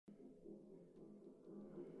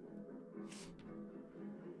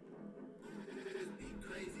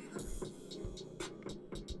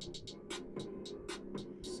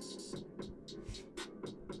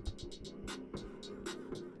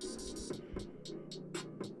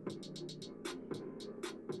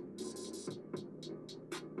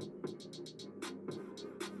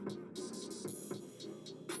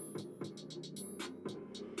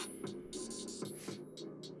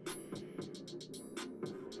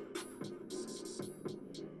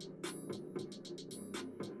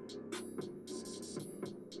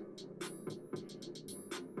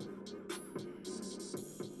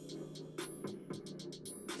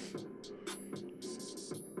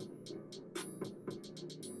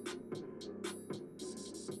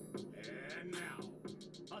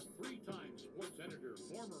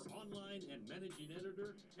managing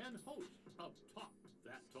editor and host of Talk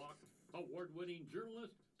That Talk, award-winning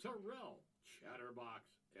journalist Terrell Chatterbox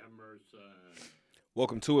Emerson.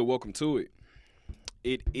 Welcome to it. Welcome to it.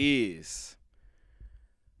 It is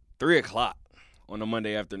 3 o'clock on a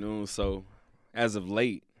Monday afternoon, so as of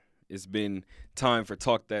late, it's been time for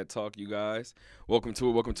Talk That Talk, you guys. Welcome to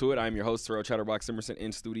it. Welcome to it. I'm your host, Terrell Chatterbox Emerson,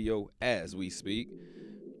 in studio as we speak.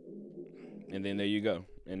 And then there you go.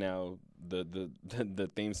 And now the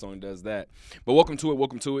theme song does that. But welcome to it.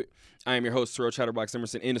 Welcome to it. I am your host, Terrell Chatterbox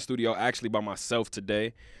Emerson, in the studio, actually by myself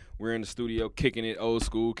today. We're in the studio kicking it old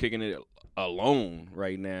school, kicking it alone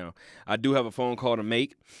right now. I do have a phone call to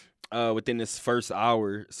make within this first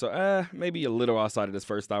hour. So maybe a little outside of this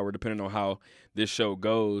first hour, depending on how this show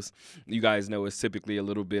goes. You guys know it's typically a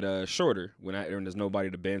little bit shorter when there's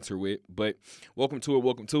nobody to banter with. But welcome to it.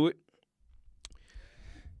 Welcome to it.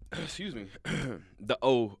 Excuse me. I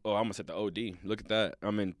almost said the OD. Look at that.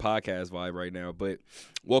 I'm in podcast vibe right now. But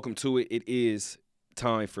welcome to it. It is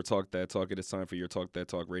time for Talk That Talk. It is time for your Talk That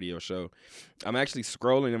Talk radio show. I'm actually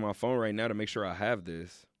scrolling in my phone right now to make sure I have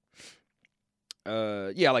this.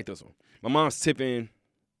 Yeah, I like this one. My mom's tip-in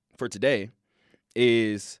for today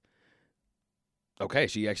is, okay,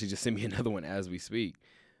 she actually just sent me another one as we speak.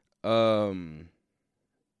 I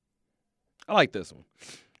like this one.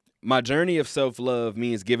 My journey of self-love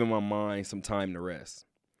means giving my mind some time to rest.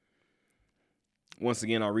 Once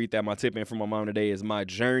again, I'll read that. My tip-in from my mom today is my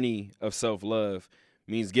journey of self-love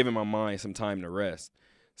means giving my mind some time to rest.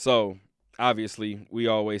 So, obviously, we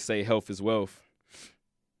always say health is wealth.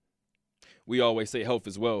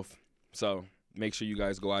 So, make sure you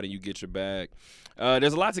guys go out and you get your bag.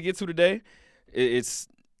 There's a lot to get to today. It's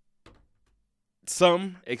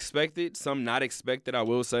some expected, some not expected, I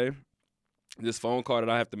will say. This phone call that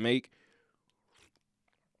I have to make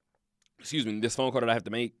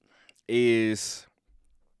is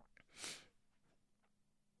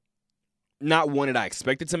not one that I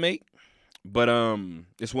expected to make, but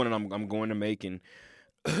it's one that I'm going to make, and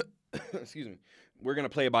excuse me, we're gonna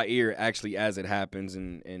play it by ear actually as it happens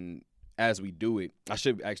and as we do it. I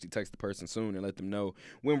should actually text the person soon and let them know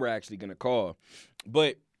when we're actually gonna call,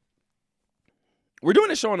 but we're doing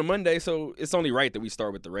this show on a Monday, so it's only right that we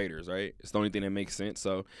start with the Raiders, right? It's the only thing that makes sense.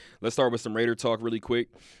 So let's start with some Raider talk really quick.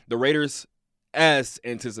 The Raiders, as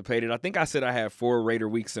anticipated, I think I said I had 4 Raider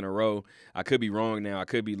weeks in a row. I could be wrong now. I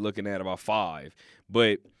could be looking at about 5.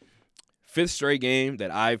 But 5th straight game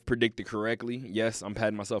that I've predicted correctly. Yes, I'm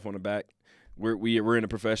patting myself on the back. We're in a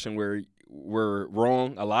profession where we're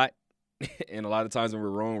wrong a lot. And a lot of times when we're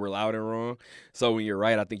wrong, we're loud and wrong. So when you're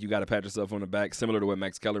right, I think you got to pat yourself on the back, similar to what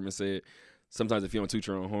Max Kellerman said. Sometimes if you don't toot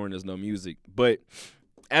your own horn, there's no music. But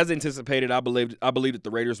as anticipated, I believe that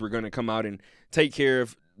the Raiders were going to come out and take care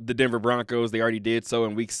of the Denver Broncos. They already did so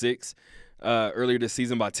in Week 6 earlier this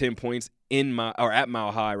season by 10 points at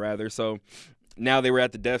Mile High rather. So now they were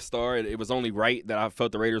at the Death Star. It was only right that I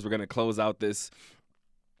felt the Raiders were going to close out this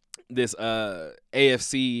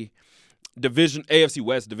AFC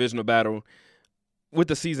West divisional battle with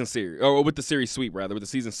the season series, or with the series sweep rather, with the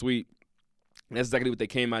season sweep. That's exactly what they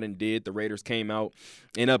came out and did. The Raiders came out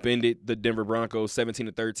and upended the Denver Broncos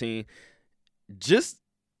 17-13. Just,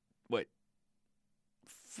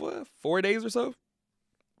 4 days or so?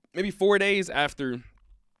 Maybe 4 days after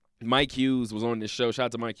Mike Hughes was on this show. Shout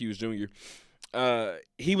out to Mike Hughes Jr.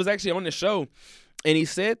 He was actually on the show, and he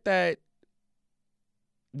said that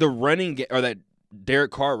the running game, or that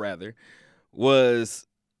Derek Carr, rather, was,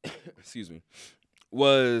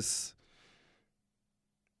 was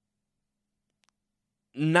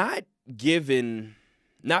not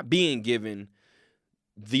being given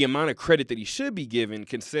the amount of credit that he should be given,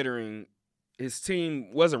 considering his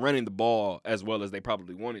team wasn't running the ball as well as they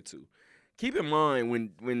probably wanted to. Keep in mind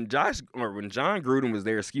when John Gruden was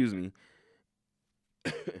there,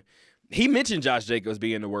 he mentioned Josh Jacobs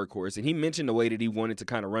being the workhorse, and he mentioned the way that he wanted to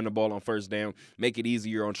kind of run the ball on first down, make it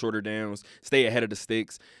easier on shorter downs, stay ahead of the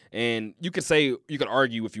sticks. And you could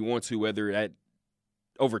argue if you want to whether that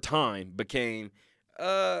over time became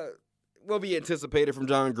what we anticipated from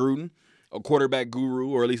John Gruden, a quarterback guru,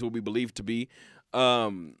 or at least what we believe to be.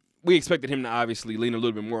 We expected him to obviously lean a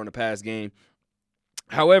little bit more on the pass game.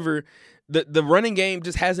 However, the running game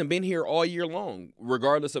just hasn't been here all year long,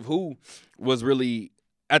 regardless of who was really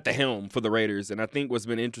at the helm for the Raiders. And I think what's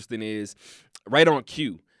been interesting is right on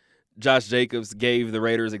cue, Josh Jacobs gave the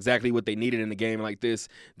Raiders exactly what they needed in a game like this.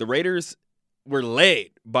 The Raiders were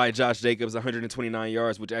led by Josh Jacobs, 129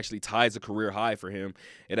 yards, which actually ties a career high for him.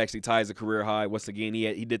 It actually ties a career high. Once again,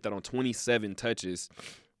 he did that on 27 touches.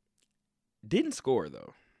 Didn't score,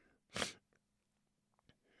 though.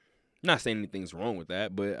 Not saying anything's wrong with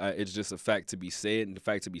that, but it's just a fact to be said and the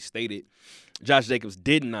fact to be stated. Josh Jacobs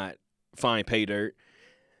did not find pay dirt.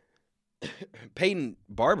 Peyton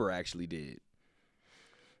Barber actually did.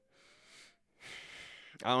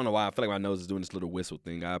 I don't know why. I feel like my nose is doing this little whistle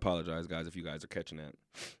thing. I apologize, guys, if you guys are catching that.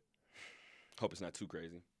 Hope it's not too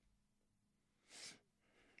crazy.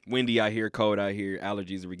 Windy out here, cold out here.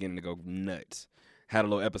 Allergies are beginning to go nuts. Had a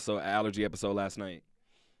little allergy episode last night.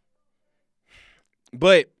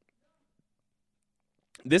 But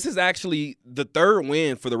this is actually the third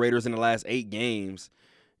win for the Raiders in the last 8 games.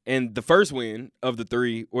 And the first win of the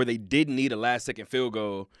 3 where they didn't need a last-second field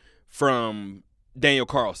goal from Daniel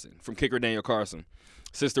Carlson, from kicker Daniel Carlson.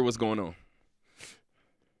 Sister, what's going on?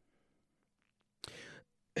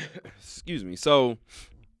 Excuse me. So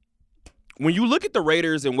when you look at the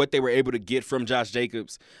Raiders and what they were able to get from Josh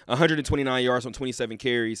Jacobs, 129 yards on 27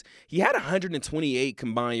 carries, he had 128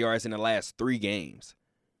 combined yards in the last 3 games.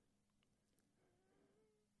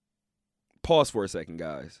 Pause for a second,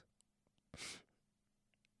 guys.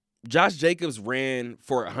 Josh Jacobs ran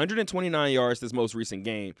for 129 yards this most recent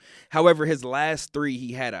game. However, his last 3,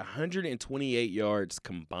 he had 128 yards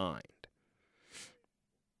combined.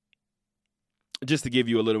 Just to give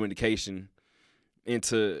you a little indication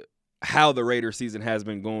into how the Raiders season has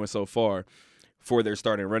been going so far for their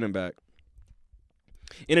starting running back.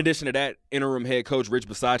 In addition to that, interim head coach Rich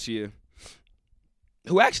Bisaccia,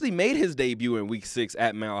 who actually made his debut in Week 6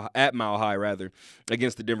 at Mile High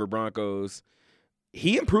against the Denver Broncos,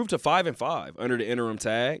 he improved to 5-5 under the interim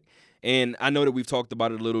tag. And I know that we've talked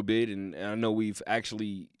about it a little bit, and I know we've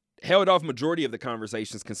actually held off majority of the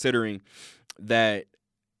conversations considering that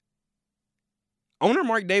owner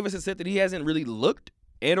Mark Davis has said that he hasn't really looked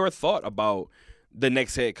and or thought about the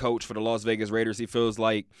next head coach for the Las Vegas Raiders. He feels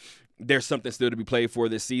like there's something still to be played for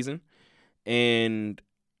this season. And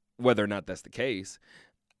whether or not that's the case,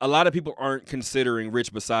 a lot of people aren't considering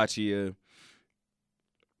Rich Bisaccia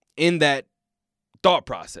in that thought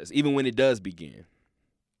process, even when it does begin.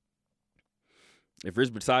 If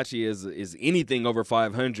Rich Bisaccia is anything over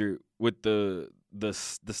 500 with the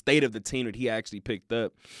state of the team that he actually picked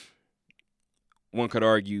up, one could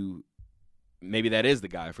argue maybe that is the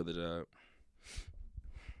guy for the job.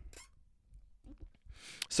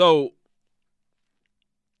 So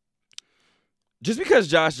just because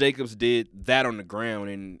Josh Jacobs did that on the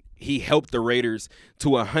ground and he helped the Raiders to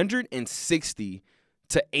 160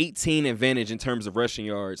 to 18 advantage in terms of rushing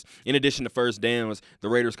yards. In addition to first downs, the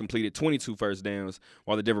Raiders completed 22 first downs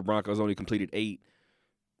while the Denver Broncos only completed 8.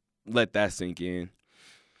 Let that sink in.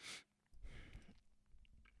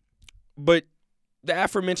 But the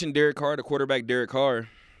aforementioned Derek Carr, the quarterback Derek Carr,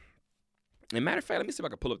 and matter of fact, let me see if I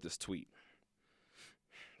can pull up this tweet.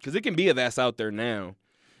 Because it can be that's out there now.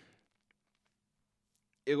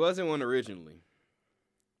 It wasn't one originally.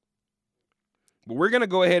 But we're going to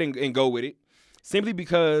go ahead and go with it. Simply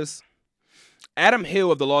because Adam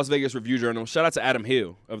Hill of the Las Vegas Review-Journal, shout out to Adam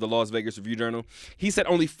Hill of the Las Vegas Review-Journal, he said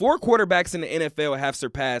only 4 quarterbacks in the NFL have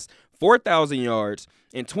surpassed 4,000 yards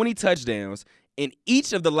and 20 touchdowns in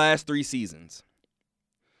each of the last 3 seasons.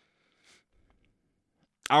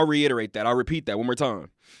 I'll reiterate that. I'll repeat that one more time.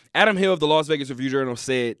 Adam Hill of the Las Vegas Review-Journal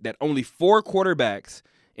said that only 4 quarterbacks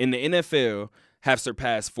in the NFL have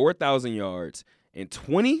surpassed 4,000 yards and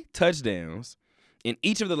 20 touchdowns in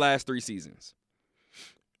each of the last 3 seasons.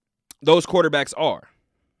 Those quarterbacks are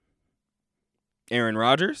Aaron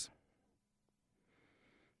Rodgers,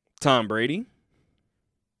 Tom Brady,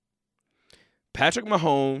 Patrick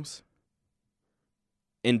Mahomes,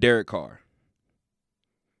 and Derek Carr.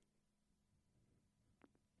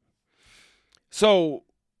 So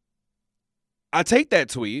I take that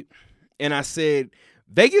tweet and I said,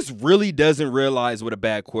 Vegas really doesn't realize what a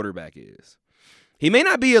bad quarterback is. He may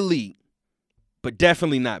not be elite, but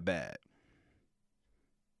definitely not bad.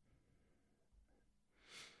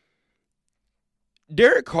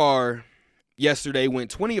 Derek Carr yesterday went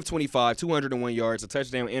 20 of 25, 201 yards, a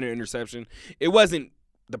touchdown and an interception. It wasn't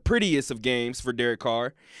the prettiest of games for Derek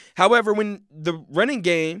Carr. However, when the running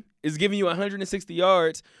game is giving you 160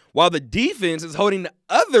 yards while the defense is holding the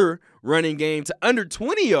other running game to under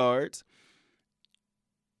 20 yards,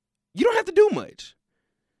 you don't have to do much.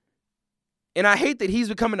 And I hate that he's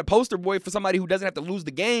becoming a poster boy for somebody who doesn't have to lose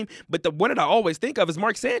the game, but the one that I always think of is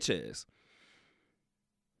Mark Sanchez.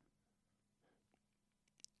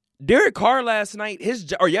 Derek Carr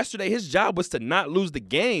yesterday, his job was to not lose the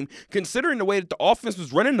game, considering the way that the offense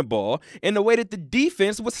was running the ball and the way that the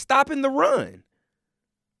defense was stopping the run.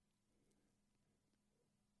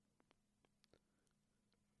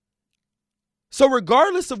 So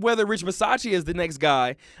regardless of whether Rich Bisaccia is the next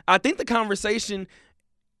guy, I think the conversation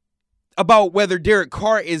about whether Derek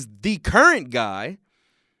Carr is the current guy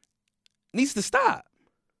needs to stop.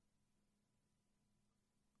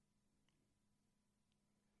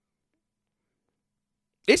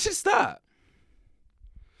 It should stop.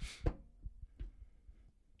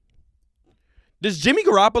 Does Jimmy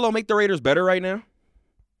Garoppolo make the Raiders better right now?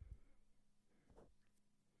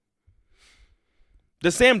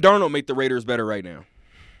 Does Sam Darnold make the Raiders better right now?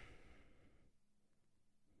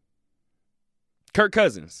 Kirk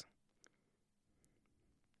Cousins.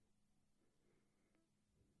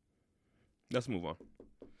 Let's move on.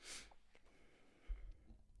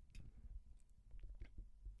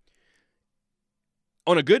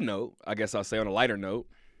 On a good note, I guess I'll say on a lighter note,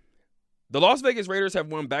 the Las Vegas Raiders have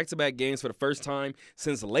won back-to-back games for the first time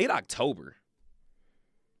since late October.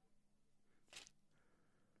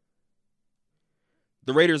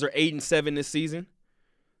 The Raiders are 8-7 this season.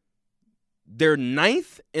 They're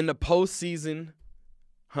 9th in the postseason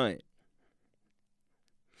hunt.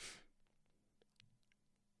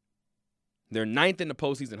 They're 9th in the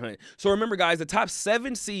postseason hunt. So remember, guys, the top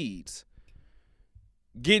 7 seeds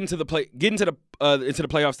get into the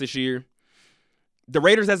playoffs this year. The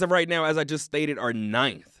Raiders, as of right now, as I just stated, are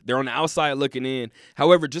 9th. They're on the outside looking in.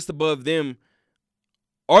 However, just above them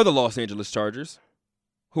are the Los Angeles Chargers,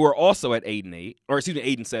 who are also at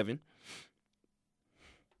 8-7.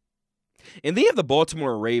 And then you have the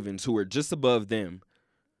Baltimore Ravens, who are just above them,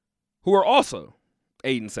 who are also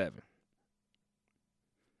 8-7.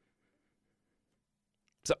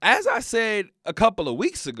 So as I said a couple of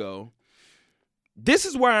weeks ago, this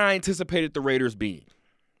is where I anticipated the Raiders being.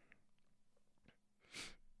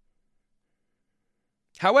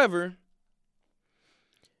 However,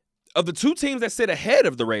 of the 2 teams that sit ahead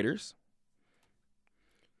of the Raiders,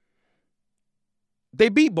 they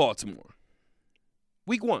beat Baltimore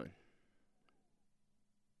week 1.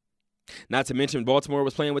 Not to mention Baltimore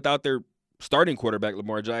was playing without their starting quarterback,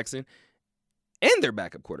 Lamar Jackson, and their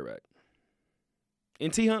backup quarterback,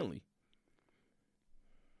 N.T. Huntley.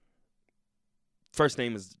 First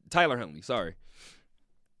name is Tyler Huntley, sorry.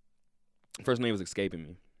 First name was escaping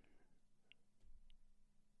me.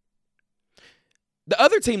 The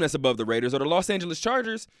other team that's above the Raiders are the Los Angeles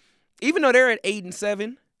Chargers. Even though they're at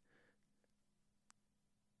 8-7,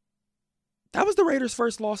 that was the Raiders'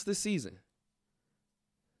 first loss this season.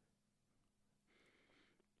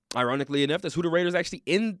 Ironically enough, that's who the Raiders actually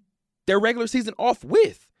end their regular season off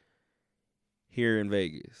with here in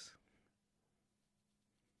Vegas.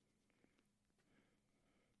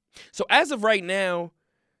 So as of right now,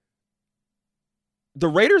 the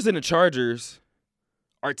Raiders and the Chargers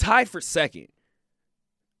are tied for second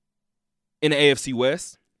in the AFC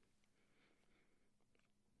West.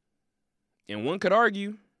 And one could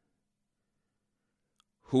argue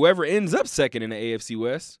whoever ends up second in the AFC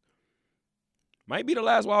West might be the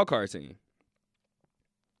last wild card team.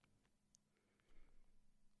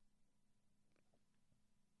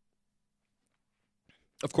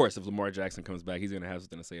 Of course, if Lamar Jackson comes back, he's going to have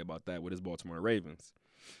something to say about that with his Baltimore Ravens.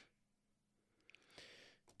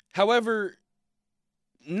 However,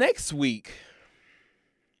 next week,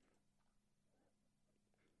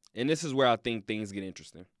 and this is where I think things get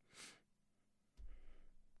interesting.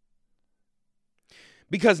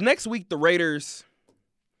 Because next week, the Raiders,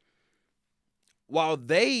 while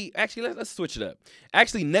they, actually, let's switch it up.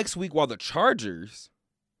 Actually, next week, while the Chargers,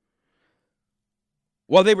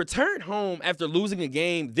 while they returned home after losing a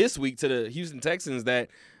game this week to the Houston Texans that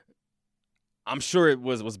I'm sure it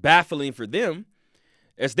was baffling for them.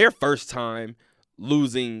 It's their first time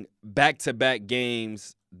losing back-to-back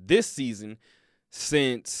games this season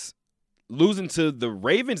since losing to the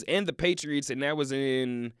Ravens and the Patriots, and that was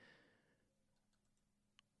in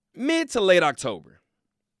mid to late October.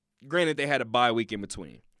 Granted, they had a bye week in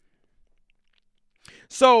between.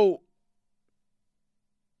 So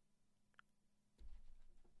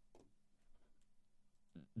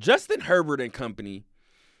Justin Herbert and company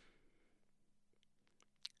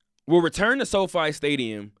will return to SoFi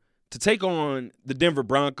Stadium to take on the Denver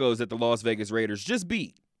Broncos that the Las Vegas Raiders just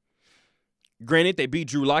beat. Granted, they beat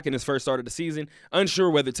Drew Lock in his first start of the season. Unsure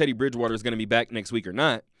whether Teddy Bridgewater is going to be back next week or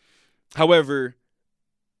not. However,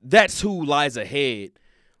 that's who lies ahead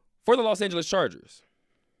for the Los Angeles Chargers.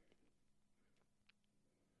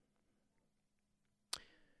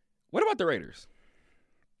 What about the Raiders?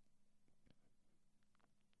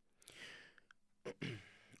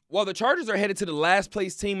 While the Chargers are headed to the last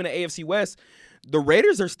place team in the AFC West, the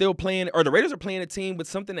Raiders are playing a team with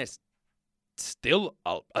something that's still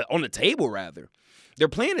on the table, rather. They're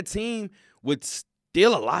playing a team with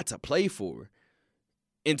still a lot to play for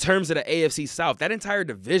in terms of the AFC South, that entire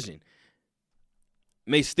division.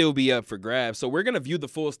 may still be up for grabs. So we're going to view the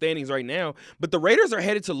full standings right now. But the Raiders are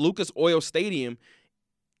headed to Lucas Oil Stadium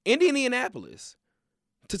in Indianapolis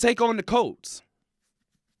to take on the Colts.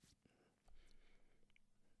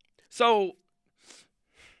 So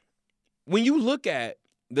when you look at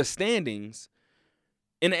the standings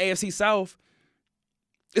in the AFC South,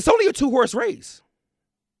 it's only a two-horse race.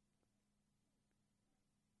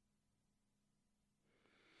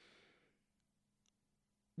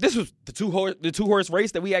 This was the two-horse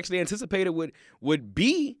race that we actually anticipated would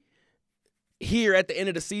be here at the end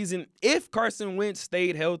of the season if Carson Wentz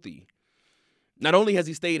stayed healthy. Not only has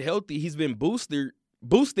he stayed healthy, he's been boosted,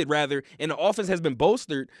 and the offense has been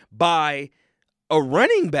bolstered by a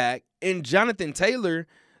running back in Jonathan Taylor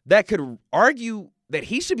that could argue that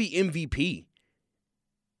he should be MVP.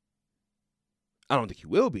 I don't think he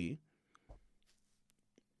will be,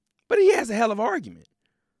 but he has a hell of an argument.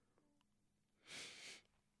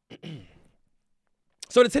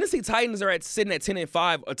 So the Tennessee Titans are sitting at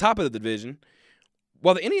 10-5, atop of the division,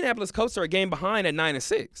 while the Indianapolis Colts are a game behind at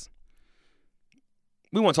 9-6.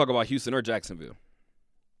 We want to talk about Houston or Jacksonville.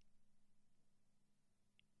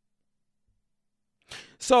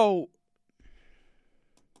 So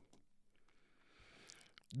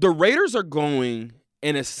the Raiders are going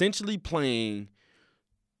and essentially playing,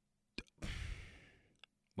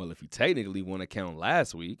 well, if you technically want to count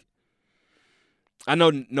last week, I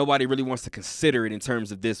know nobody really wants to consider it in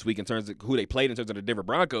terms of this week, in terms of who they played, in terms of the Denver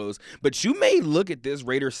Broncos, but you may look at this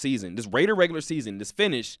Raider season, this Raider regular season, this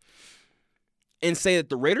finish, and say that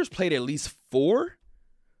the Raiders played at least 4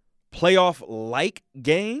 playoff-like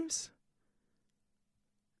games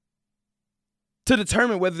to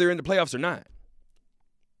determine whether they're in the playoffs or not.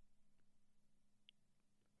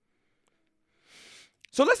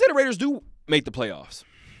 So let's say the Raiders do make the playoffs.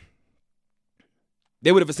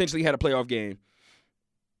 They would have essentially had a playoff game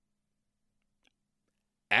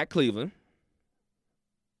at Cleveland.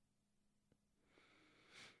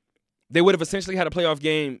 They would have essentially had a playoff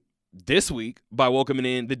game this week by welcoming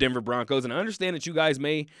in the Denver Broncos. And I understand that you guys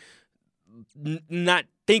may not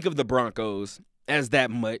think of the Broncos as that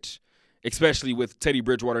much, especially with Teddy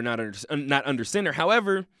Bridgewater not under center.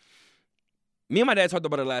 However, me and my dad talked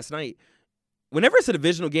about it last night. Whenever it's a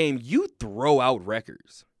divisional game, you throw out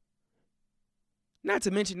records. Not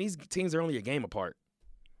to mention these teams are only a game apart.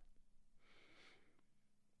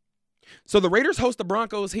 So the Raiders host the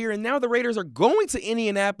Broncos here, and now the Raiders are going to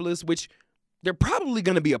Indianapolis, which they're probably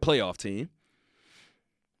going to be a playoff team.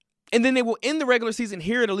 And then they will end the regular season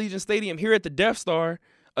here at Allegiant Stadium, here at the Death Star,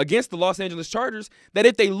 against the Los Angeles Chargers, that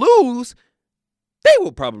if they lose, they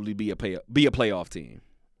will probably be a playoff team.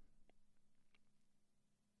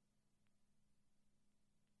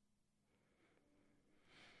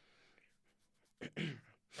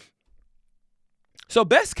 So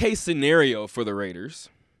best case scenario for the Raiders,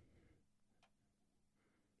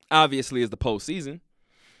 obviously, is the postseason.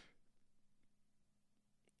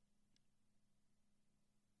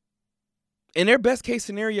 And their best case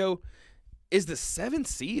scenario is the 7th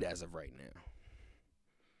seed as of right now.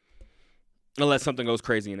 Unless something goes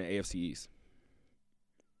crazy in the AFC East.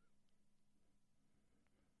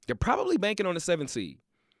 They're probably banking on the 7th seed.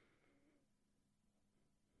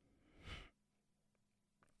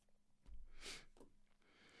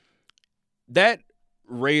 That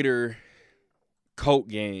Raider Colt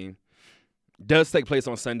game does take place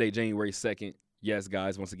on Sunday, January 2nd. Yes,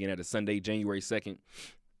 guys, once again, that is Sunday, January 2nd.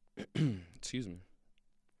 Excuse me.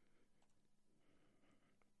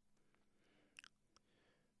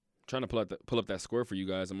 Trying to pull up that score for you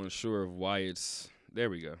guys. I'm unsure of why it's – there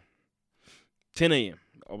we go. 10 a.m.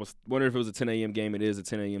 I was wondering if it was a 10 a.m. game. It is a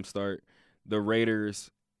 10 a.m. start. The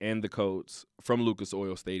Raiders and the Colts from Lucas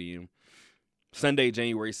Oil Stadium. Sunday,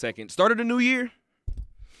 January 2nd. Start of the new year,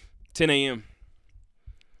 10 a.m.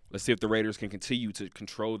 Let's see if the Raiders can continue to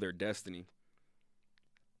control their destiny.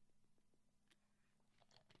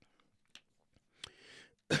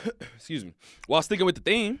 Excuse me. While sticking with the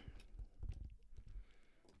theme,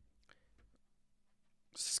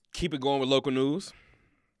 keep it going with local news.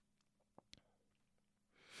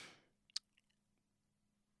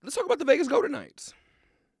 Let's talk about the Vegas Golden Knights.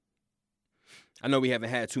 I know we haven't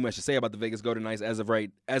had too much to say about the Vegas Golden Knights as of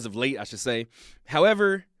late, I should say.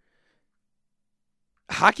 However,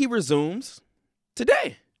 hockey resumes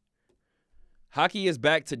today. Hockey is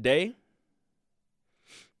back today.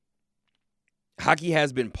 Hockey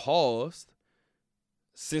has been paused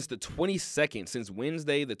since the 22nd, since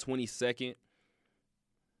Wednesday the 22nd.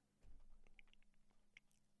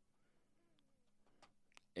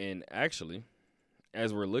 And actually,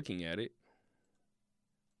 as we're looking at it,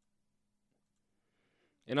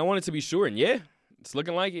 and I wanted to be sure, and yeah, it's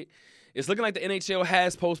looking like it. It's looking like the NHL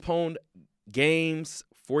has postponed games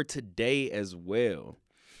for today as well.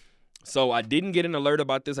 So I didn't get an alert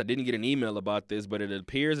about this. I didn't get an email about this, but it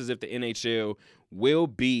appears as if the NHL will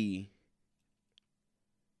be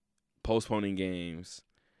postponing games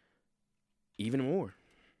even more.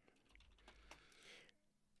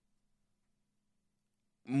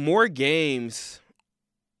 More games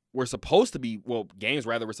were supposed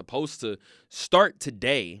to start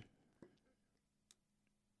today.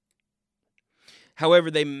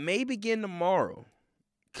 However, they may begin tomorrow,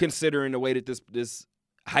 considering the way that this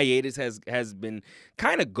hiatus has been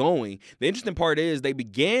kind of going. The interesting part is they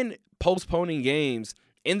began postponing games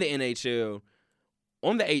in the NHL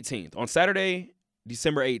on the 18th, on Saturday,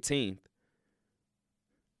 December 18th.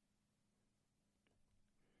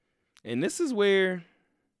 And this is where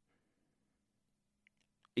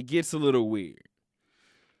it gets a little weird.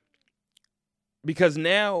 Because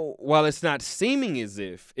now, while it's not seeming as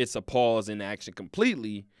if it's a pause in action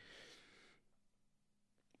completely,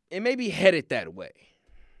 it may be headed that way.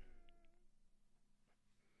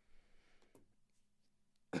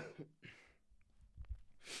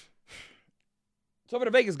 So for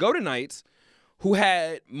the Vegas Golden Knights, who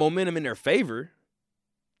had momentum in their favor,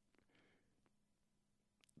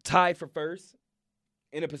 tied for first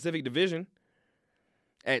in the Pacific Division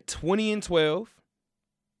at 20-12,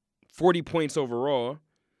 40 points overall,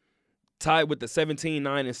 tied with the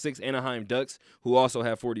 17-9-6 Anaheim Ducks, who also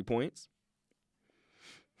have 40 points.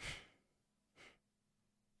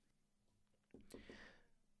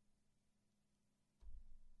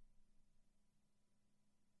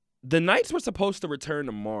 The Knights were supposed to return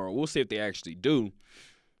tomorrow. We'll see if they actually do.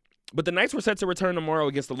 But the Knights were set to return tomorrow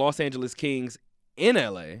against the Los Angeles Kings in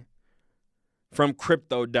LA from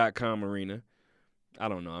Crypto.com Arena. I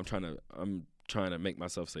don't know. I'm trying to make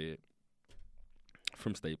myself say it.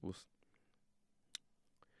 From Staples.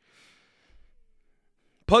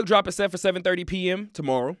 Puck drop is set for 7:30 p.m.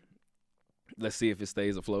 tomorrow. Let's see if it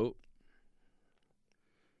stays afloat.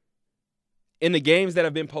 In the games that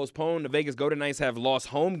have been postponed, the Vegas Golden Knights have lost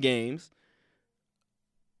home games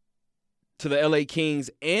to the LA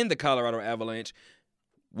Kings and the Colorado Avalanche.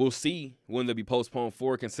 We'll see when they'll be postponed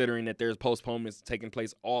for, considering that there's postponements taking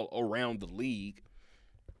place all around the league.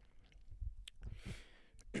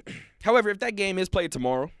 However, if that game is played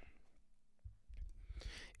tomorrow,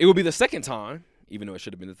 it will be the second time, even though it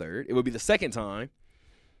should have been the third, it will be the second time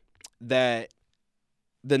that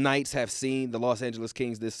the Knights have seen the Los Angeles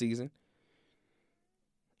Kings this season.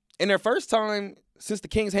 And their first time since the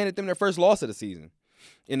Kings handed them their first loss of the season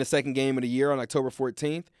in the second game of the year on October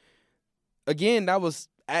 14th. Again, that was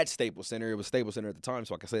at Staples Center. It was Staples Center at the time,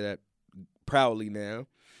 so I can say that proudly now.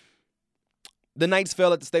 The Knights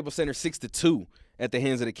fell at the Staples Center 6-2 at the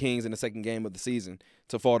hands of the Kings in the second game of the season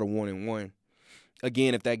to fall to 1-1.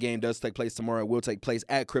 Again, if that game does take place tomorrow, it will take place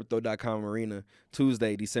at Crypto.com Arena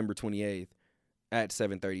Tuesday, December 28th at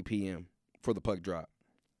 7:30 p.m. for the puck drop.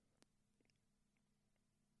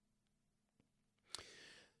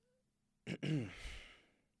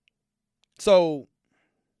 So,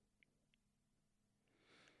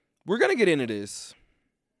 we're going to get into this.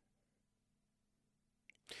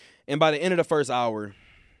 And by the end of the first hour,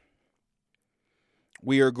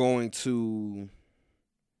 we are going to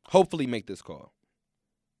hopefully make this call.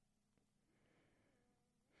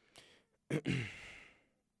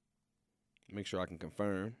 Make sure I can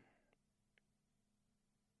confirm.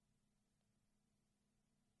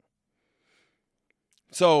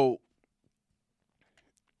 So,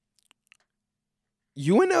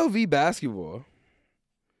 UNLV basketball,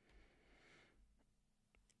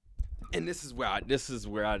 and this is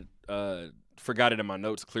where I forgot it in my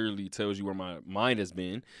notes. Clearly tells you where my mind has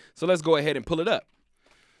been. So let's go ahead and pull it up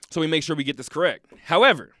so we make sure we get this correct.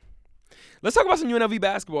 However, let's talk about some UNLV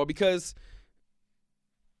basketball because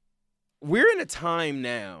we're in a time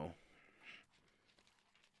now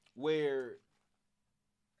where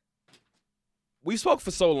we spoke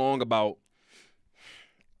for so long about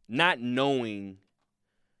not knowing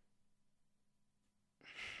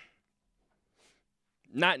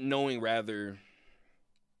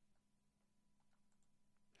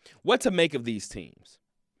what to make of these teams.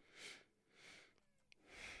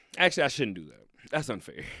 Actually, I shouldn't do that. That's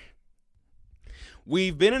unfair.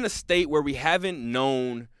 We've been in a state where we haven't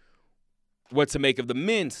known what to make of the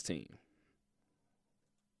men's team.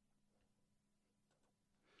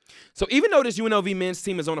 So even though this UNLV men's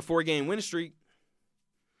team is on a 4-game win streak,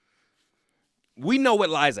 we know what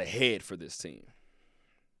lies ahead for this team.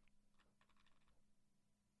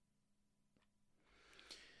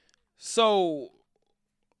 So,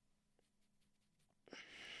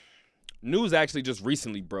 news actually just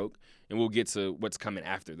recently broke, and we'll get to what's coming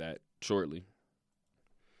after that shortly.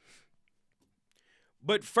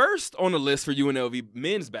 But first on the list for UNLV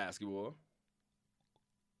men's basketball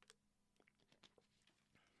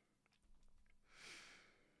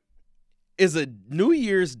is a New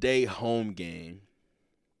Year's Day home game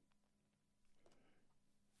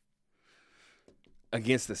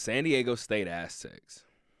against the San Diego State Aztecs.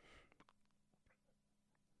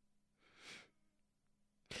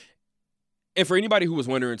 And for anybody who was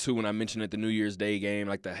wondering, too, when I mentioned it, the New Year's Day game,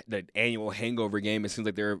 like the annual hangover game, it seems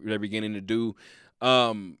like they're beginning to do.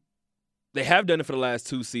 They have done it for the last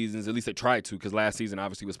 2 seasons. At least they tried to, because last season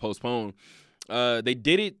obviously was postponed. They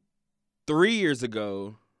did it 3 years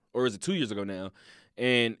ago, or is it 2 years ago now?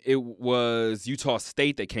 And it was Utah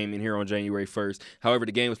State that came in here on January 1st. However,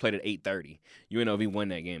 the game was played at 8:30. UNLV won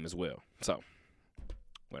that game as well. So,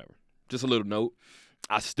 whatever. Just a little note.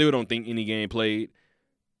 I still don't think any game played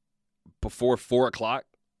before 4 o'clock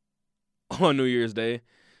on New Year's Day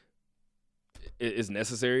is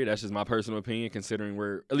necessary. That's just my personal opinion, considering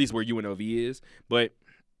at least where UNLV is. But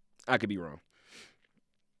I could be wrong.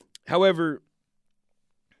 However,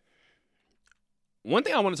 one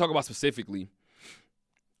thing I want to talk about specifically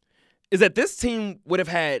is that this team would have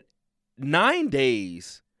had 9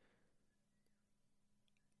 days,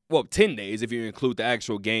 well, 10 days if you include the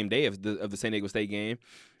actual game day of the San Diego State game.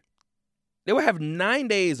 They would have 9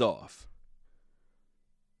 days off.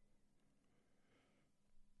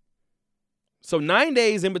 So 9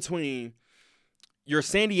 days in between your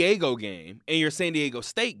San Diego game and your San Diego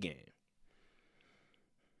State game.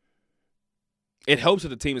 It helps that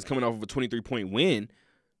the team is coming off of a 23-point win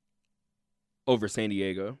over San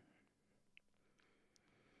Diego.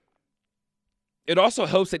 It also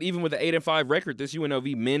helps that even with an 8-5 record, this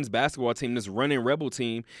UNLV men's basketball team, this running Rebel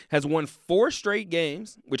team, has won 4 straight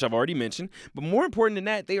games, which I've already mentioned. But more important than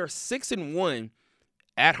that, they are 6-1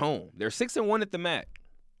 at home. They're 6-1 at the MAC.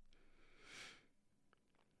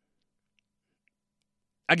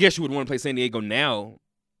 I guess you would want to play San Diego now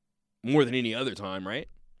more than any other time, right?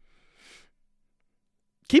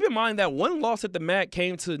 Keep in mind that one loss at the MAC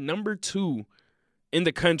came to number 2 in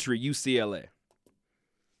the country, UCLA.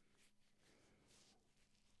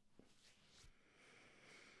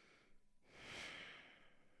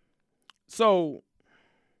 So,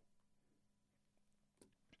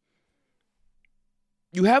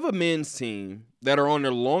 you have a men's team that are on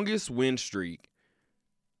their longest win streak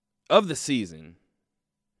of the season.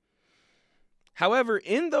 However,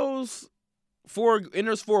 in those 4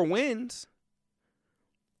 wins,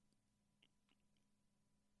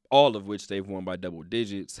 all of which they've won by double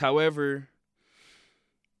digits. However,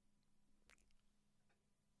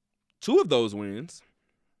 2 of those wins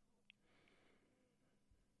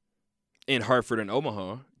in Hartford and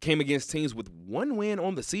Omaha came against teams with 1 win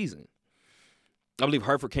on the season. I believe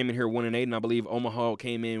Hartford came in here 1-8, and I believe Omaha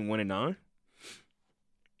came in 1-9.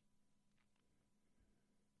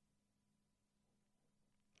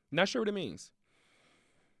 Not sure what it means.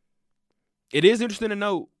 It is interesting to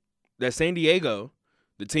note that San Diego,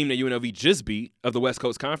 the team that UNLV just beat of the West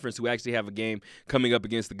Coast Conference, who actually have a game coming up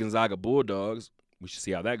against the Gonzaga Bulldogs, we should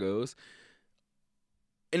see how that goes,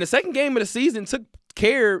 in the second game of the season took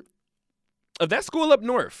care of that school up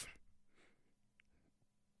north.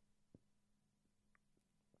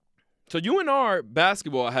 So UNR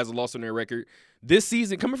basketball has a loss on their record this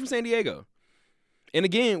season coming from San Diego. And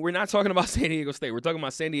again, we're not talking about San Diego State. We're talking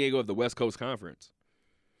about San Diego of the West Coast Conference.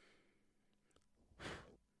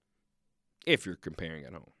 If you're comparing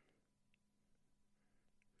at home.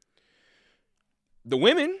 The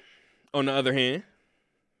women, on the other hand,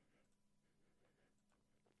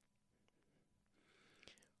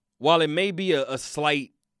 while it may be a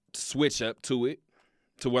slight switch up to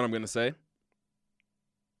what I'm going to say,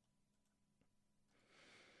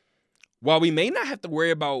 while we may not have to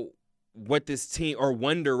worry about what this team, or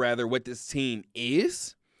wonder rather what this team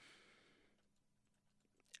is,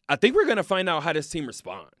 I think we're going to find out how this team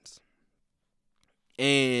responds.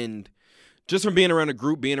 And just from being around the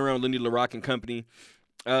group, being around Lindy LaRock and company,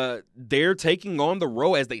 they're taking on the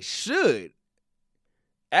role as they should.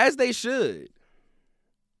 As they should.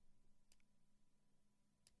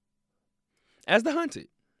 As the hunted.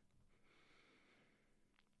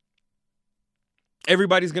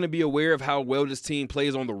 Everybody's going to be aware of how well this team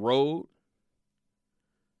plays on the road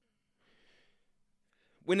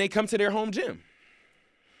when they come to their home gym.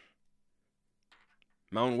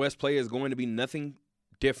 Mountain West play is going to be nothing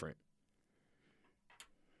different.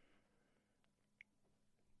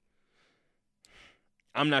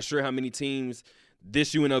 I'm not sure how many teams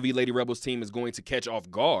this UNLV Lady Rebels team is going to catch off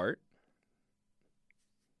guard.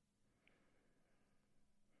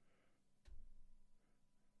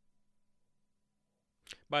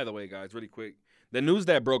 By the way, guys, really quick, the news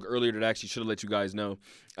that broke earlier that I actually should have let you guys know,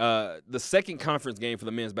 the second conference game for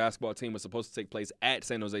the men's basketball team was supposed to take place at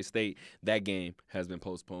San Jose State. That game has been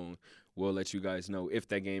postponed. We'll let you guys know if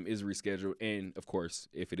that game is rescheduled. And, of course,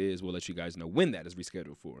 if it is, we'll let you guys know when that is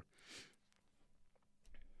rescheduled for.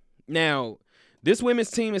 Now, this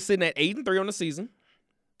women's team is sitting at 8-3 on the season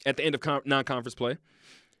at the end of non-conference play.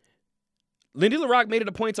 Lindy LaRock made it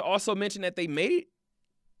a point to also mention that they made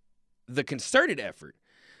the concerted effort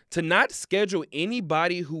to not schedule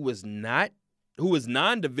anybody who was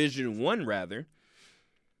non-Division I, rather,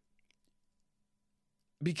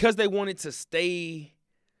 because they wanted to stay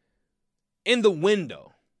in the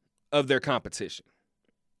window of their competition.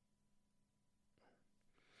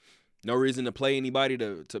 No reason to play anybody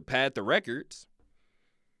to pad the records,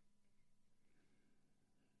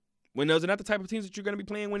 when those are not the type of teams that you're going to be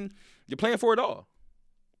playing when you're playing for it all.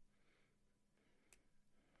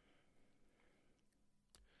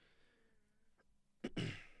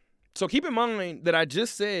 So keep in mind that I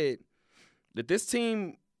just said that this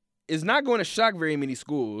team is not going to shock very many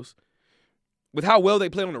schools with how well they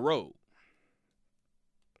play on the road.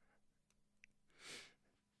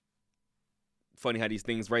 Funny how these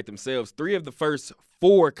things write themselves. 3 of the first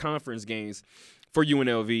 4 conference games for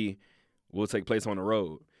UNLV will take place on the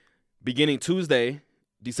road. Beginning Tuesday,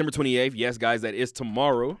 December 28th. Yes, guys, that is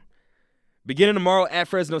tomorrow. Beginning tomorrow at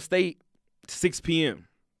Fresno State, 6 p.m.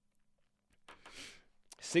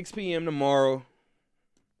 6 p.m. tomorrow,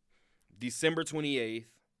 December 28th.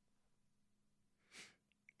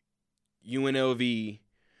 UNLV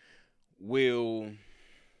will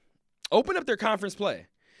open up their conference play.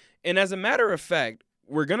 And as a matter of fact,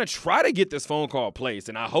 we're going to try to get this phone call placed,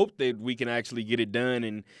 and I hope that we can actually get it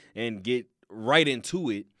done and get right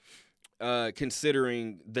into it,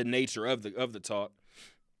 considering the nature of the talk.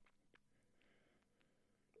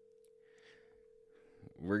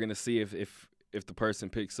 We're going to see if the person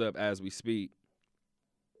picks up as we speak.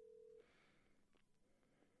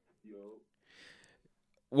 Yo.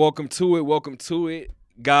 Welcome to it,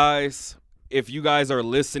 guys. If you guys are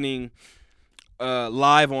listening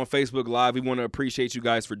live on Facebook Live, we want to appreciate you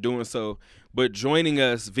guys for doing so. But joining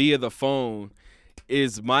us via the phone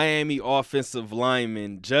is Miami offensive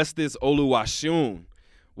lineman Justice Oluwaseun.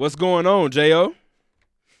 What's going on, J.O.? What's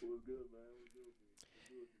good,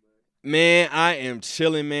 man? Man, I am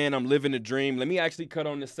chilling, man. I'm living the dream. Let me actually cut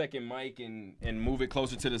on the second mic and move it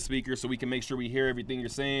closer to the speaker so we can make sure we hear everything you're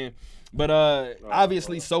saying. But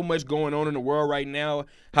obviously so much going on in the world right now.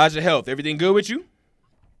 How's your health? Everything good with you?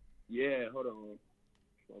 Yeah, hold on.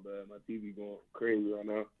 My bad. My TV going crazy right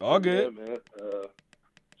now. All good. Yeah, man.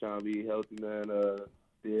 Trying to be healthy, man.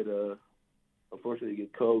 Did unfortunately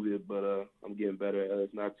get COVID, but I'm getting better.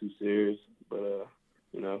 It's not too serious, but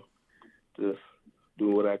just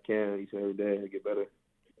doing what I can each and every day to get better.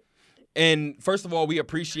 And first of all, we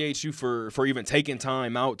appreciate you for even taking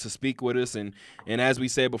time out to speak with us. And as we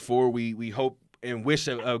said before, we hope and wish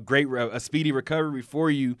a speedy recovery for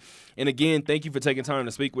you. And again, thank you for taking time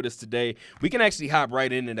to speak with us today. We can actually hop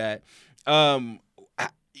right into that.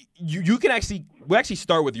 We'll actually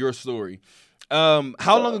start with your story.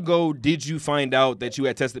 How long ago did you find out that you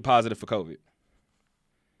had tested positive for COVID?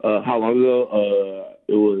 How long ago?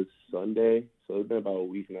 It was Sunday, so it's been about a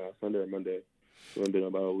week now. Sunday or Monday. So it's been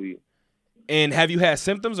about a week. And have you had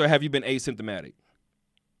symptoms or have you been asymptomatic?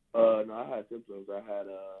 No, I had symptoms. I had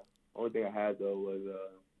only thing I had though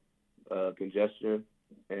was congestion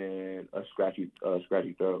and a scratchy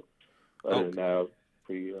throat. Other than that, I was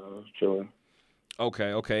pretty chilling.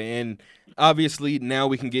 Okay. And obviously now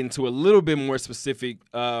we can get into a little bit more specific,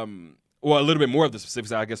 a little bit more of the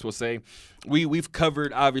specifics, I guess we'll say. We've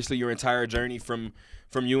covered obviously your entire journey from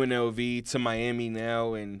UNLV to Miami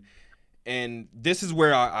now, and this is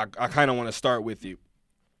where I kind of want to start with you.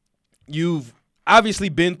 You've obviously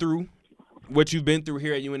been through what you've been through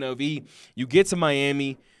here at UNLV. You get to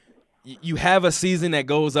Miami. You have a season that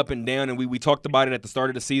goes up and down, and we talked about it at the start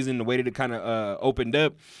of the season, the way that it kind of opened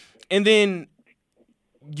up. And then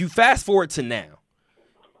you fast forward to now.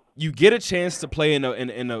 You get a chance to play in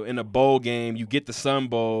a bowl game. You get the Sun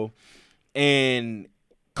Bowl, and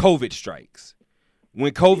COVID strikes.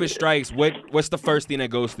 When COVID strikes, what's the first thing that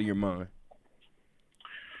goes through your mind?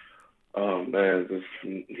 Oh man,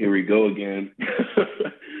 here we go again.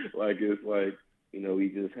 We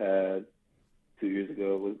just had 2 years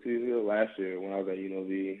ago. Was it 2 years ago? Last year when I was at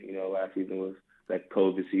UNLV. Last season was that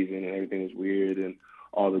COVID season and everything was weird and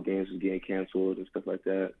all the games was getting canceled and stuff like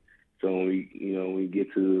that. So when we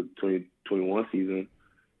get to the 2021 season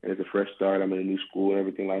and it's a fresh start, I'm in a new school and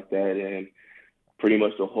everything like that, and pretty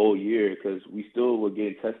much the whole year because we still were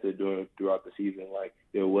getting tested throughout the season. Like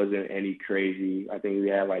there wasn't any crazy. I think we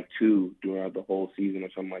had like 2 throughout the whole season or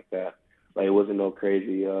something like that. Like it wasn't no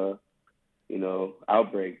crazy,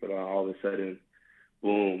 outbreak. But all of a sudden,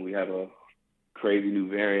 boom, we have a crazy new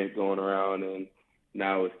variant going around, and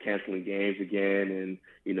now it's canceling games again,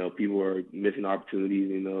 and people are missing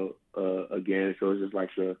opportunities, again. So it's just like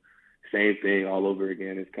the same thing all over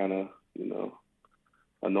again. It's kind of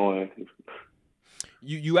annoying.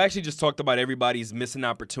 You actually just talked about everybody's missing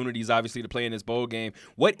opportunities, obviously, to play in this bowl game.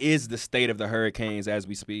 What is the state of the Hurricanes as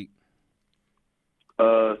we speak?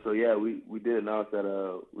 So yeah, we did announce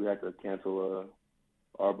that we had to cancel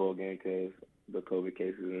our bowl game because the COVID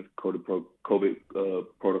cases and COVID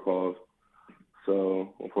protocols. So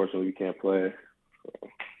unfortunately, we can't play.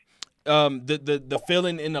 The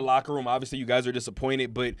feeling in the locker room. Obviously, you guys are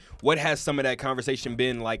disappointed, but what has some of that conversation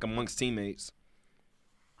been like amongst teammates?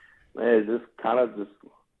 Man, it's just kind of just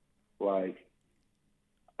like,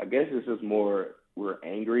 I guess it's just more we're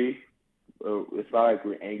angry. It's not like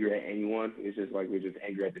we're angry at anyone. It's just like we're just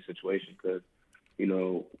angry at the situation because,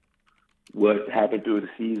 what happened through the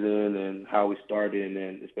season and how we started, and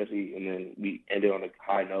then we ended on a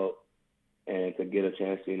high note, and to get a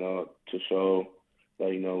chance, to show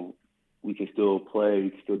that, we can still play, we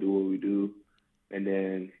can still do what we do, and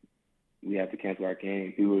then we have to cancel our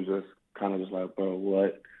game. People were just kind of just like, bro,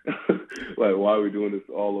 what? Like, why are we doing this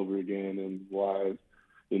all over again? And why,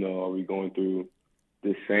 are we going through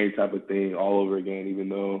the same type of thing all over again, even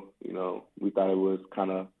though, we thought it was kind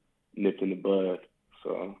of nipped in the bud.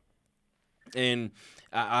 So. And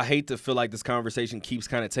I hate to feel like this conversation keeps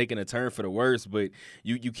kind of taking a turn for the worse, but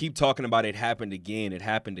you keep talking about it happened again.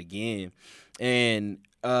 And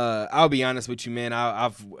I'll be honest with you, man.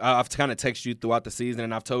 I've kind of texted you throughout the season,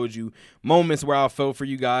 and I've told you moments where I felt for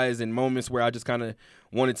you guys and moments where I just kind of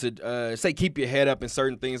wanted to say keep your head up and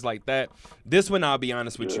certain things like that. This one, I'll be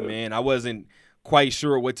honest with you, man. I wasn't quite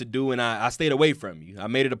sure what to do, and I stayed away from you. I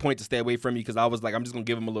made it a point to stay away from you because I was like, I'm just going to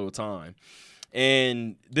give him a little time.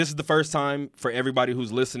 And this is the first time for everybody who's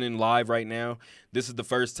listening live right now, this is the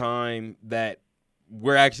first time that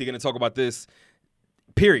we're actually going to talk about this,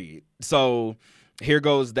 period. So here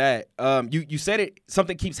goes that. You said it,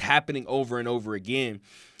 something keeps happening over and over again.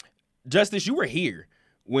 Justice, you were here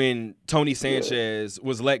when Tony Sanchez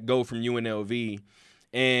was let go from UNLV,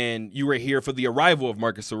 and you were here for the arrival of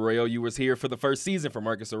Marcus Arroyo. You was here for the first season for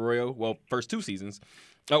Marcus Arroyo. Well, first 2 seasons.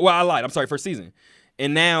 Well, I lied. I'm sorry, first season.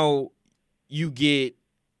 And now you get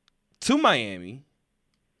to Miami,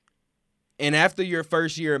 and after your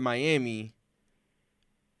first year at Miami,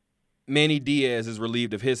 Manny Diaz is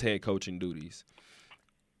relieved of his head coaching duties.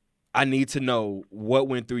 I need to know what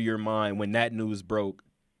went through your mind when that news broke.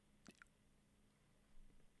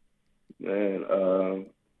 Man,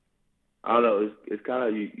 I don't know. It's kind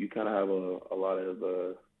of you kind of have a lot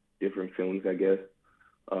of different feelings, I guess.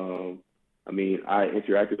 I mean, I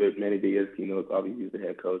interacted with Manny Diaz. Obviously he's the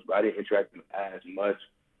head coach, but I didn't interact with him as much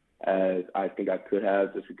as I think I could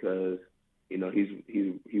have, just because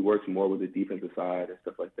he works more with the defensive side and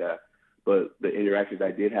stuff like that. But the interactions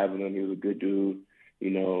I did have with him, he was a good dude.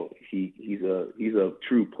 He's a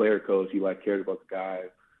true player coach. He cares about the guys.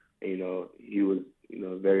 And, he was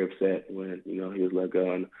very upset when he was let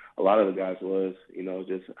go, and a lot of the guys was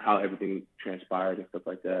just how everything transpired and stuff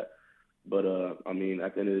like that. But I mean,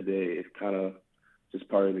 at the end of the day, it's kind of just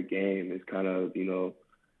part of the game. It's kind of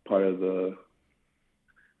part of the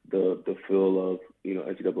feel of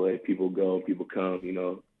NCAA. People go, people come.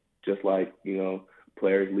 Just like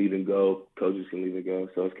players leave and go, coaches can leave and go.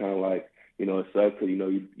 So it's kind of like it sucks because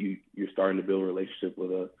you're starting to build a relationship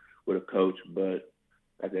with a coach, but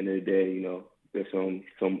at the end of the day, there's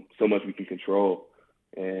so much we can control,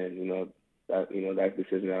 and that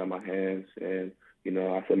decision out of my hands. And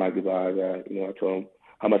I said my goodbyes. I told him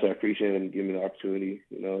how much I appreciate him giving me the opportunity.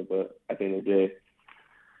 But at the end of the day,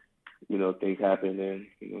 things happen, and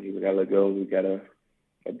he got let go. We got a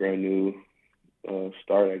brand new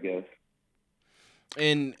start, I guess.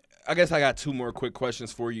 And I guess I got 2 more quick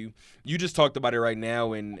questions for you. You just talked about it right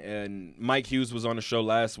now, and Mike Hughes was on the show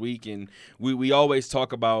last week, and we always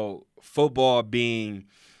talk about football being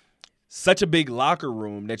such a big locker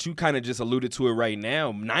room that you kind of just alluded to it right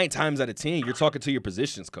now. 9 times out of 10, you're talking to your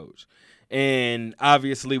positions coach. And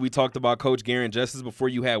obviously we talked about Coach Garin Justice before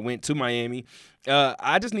you had went to Miami.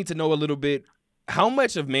 I just need to know a little bit, how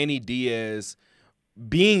much of Manny Diaz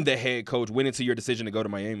being the head coach went into your decision to go to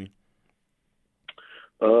Miami?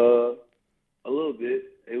 A little bit.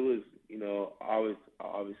 It was, I was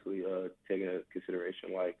obviously taking into consideration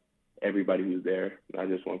everybody who's there, not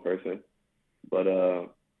just one person. But at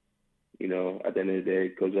the end of the day,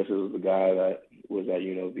 Coach Justice was the guy that was at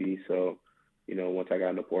UNLV. So, once I got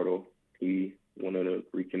in the portal, he wanted to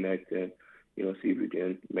reconnect and, see if we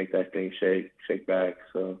can make that thing shake back.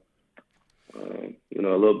 So, a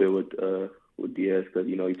little bit with Diaz because,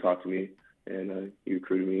 he talked to me and he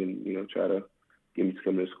recruited me and, tried to get me to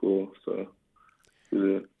come to school. So he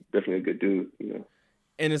was definitely a good dude.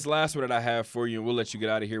 And this last one that I have for you, and we'll let you get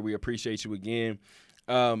out of here. We appreciate you again.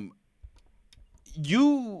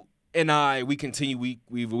 You and I, we continue.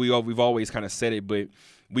 We've always kind of said it, but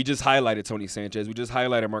we just highlighted Tony Sanchez. We just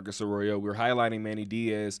highlighted Marcus Arroyo. We're highlighting Manny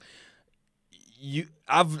Diaz.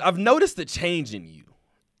 I've noticed the change in you,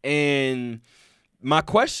 and my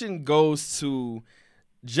question goes to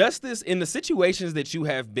Justice in the situations that you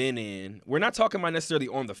have been in. We're not talking about necessarily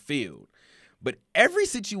on the field, but every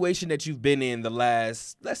situation that you've been in the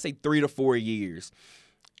last, let's say, 3 to 4 years,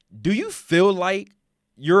 do you feel like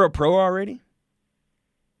you're a pro already?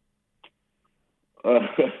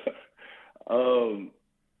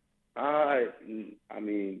 I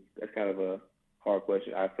mean, that's kind of a hard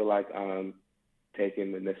question. I feel like I'm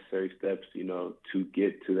taking the necessary steps, to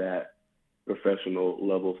get to that professional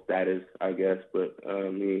level status, I guess. But I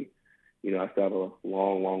still have a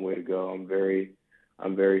long way to go. I'm very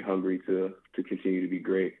hungry to continue to be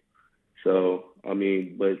great. So,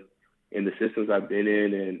 but in the systems I've been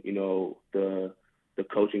in and, the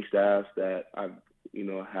coaching staffs that I've,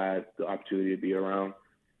 had the opportunity to be around,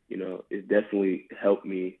 it definitely helped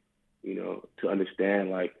me, to understand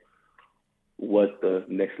like what the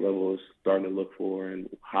next level is starting to look for and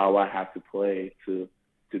how I have to play to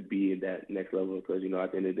be in that next level. Because,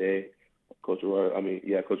 at the end of the day, Coach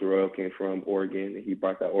Arroyo came from Oregon, and he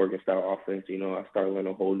brought that Oregon-style offense. I started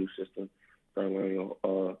learning a whole new system, started learning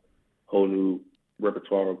a whole new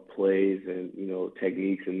repertoire of plays and,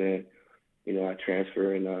 techniques. And then, I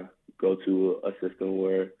transfer and I go to a system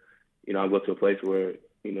where, I go to a place where,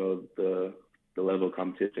 the level of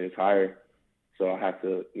competition is higher. So I have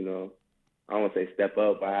to, I don't want to say step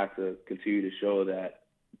up, but I have to continue to show that,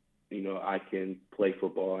 I can play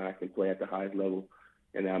football and I can play at the highest level.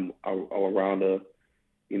 And I'm around a,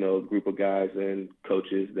 group of guys and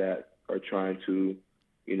coaches that are trying to,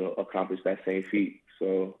 accomplish that same feat.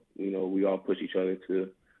 So, we all push each other to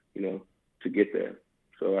get there.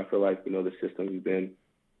 So I feel like, the system has been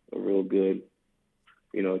a real good,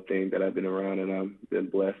 thing that I've been around, and I've been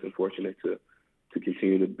blessed and fortunate to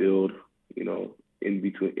continue to build, in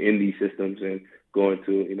these systems and go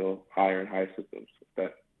into, higher and higher systems, if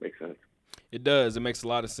that makes sense. It does. It makes a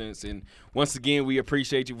lot of sense. And once again, we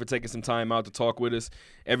appreciate you for taking some time out to talk with us.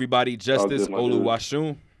 Everybody, Justice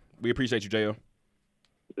Oluwaseun. We appreciate you, J.O.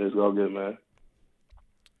 It's all good, man.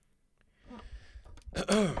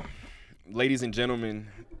 Ladies and gentlemen,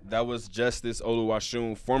 that was Justice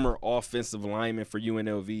Oluwaseun, former offensive lineman for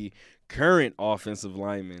UNLV, current offensive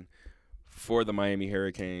lineman for the Miami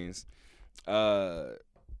Hurricanes.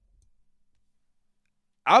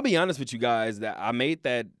 I'll be honest with you guys that I made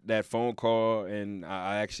that phone call and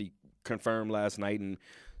I actually confirmed last night and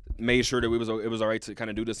made sure that it was all right to kind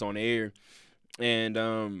of do this on air. And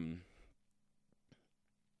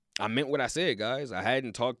I meant what I said, guys. I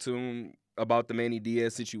hadn't talked to him about the Manny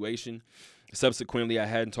Diaz situation. Subsequently, I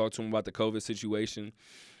hadn't talked to him about the COVID situation.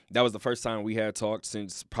 That was the first time we had talked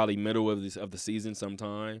since probably middle of the season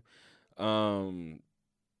sometime.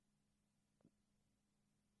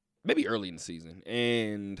 Maybe early in the season.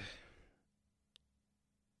 And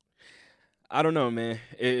I don't know, man.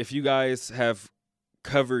 If you guys have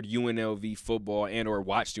covered UNLV football and or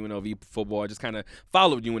watched UNLV football, just kind of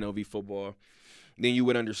followed UNLV football, then you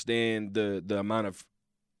would understand the amount of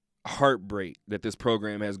heartbreak that this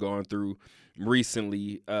program has gone through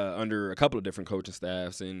recently under a couple of different coaching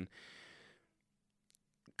staffs, and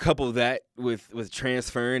couple that with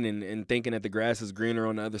transferring and thinking that the grass is greener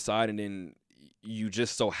on the other side, and then you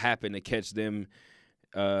just so happen to catch them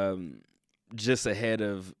just ahead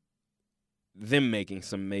of them making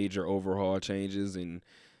some major overhaul changes, and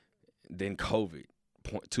then COVID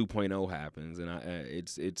 2.0 happens, and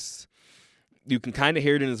it's you can kind of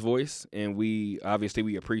hear it in his voice, and we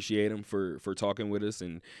appreciate him for talking with us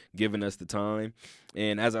and giving us the time.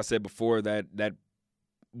 And as I said before, that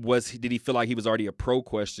was, did he feel like he was already a pro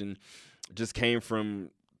question, just came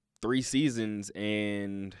from 3 seasons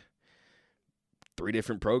and 3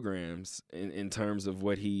 different programs in terms of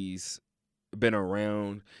what he's been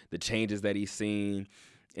around, the changes that he's seen,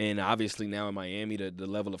 and obviously now in Miami, the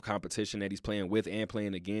level of competition that he's playing with and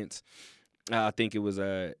playing against. I think it was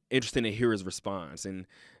interesting to hear his response. And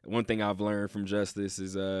one thing I've learned from Justice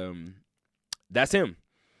is that's him.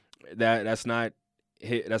 That's not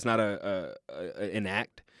an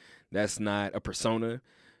act. That's not a persona.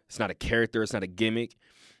 It's not a character. It's not a gimmick.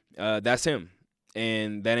 That's him.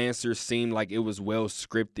 And that answer seemed like it was well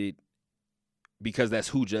scripted because that's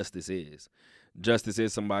who Justice is. Justice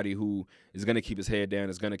is somebody who is going to keep his head down,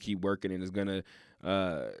 is going to keep working, and is going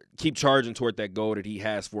to keep charging toward that goal that he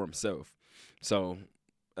has for himself. So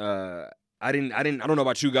I don't know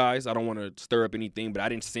about you guys. I don't want to stir up anything, but I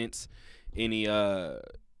didn't sense any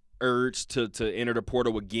urge to enter the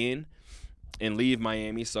portal again and leave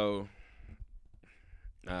Miami. So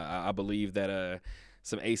I believe that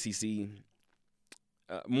some ACC.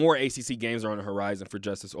 More ACC games are on the horizon for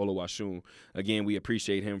Justice Oluwaseun. Again, we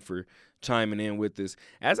appreciate him for chiming in with us.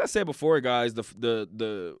 As I said before, guys,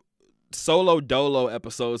 the solo dolo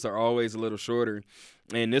episodes are always a little shorter,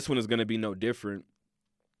 and this one is going to be no different.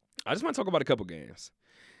 I just want to talk about a couple games.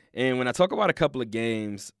 And when I talk about a couple of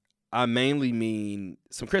games, I mainly mean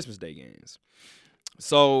some Christmas Day games.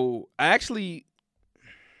 So let's see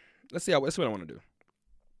what I want to do.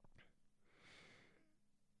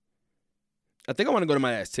 I think I want to go to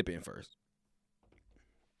my ass tip in first.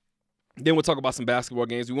 Then we'll talk about some basketball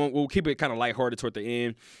games. We'll keep it kind of lighthearted toward the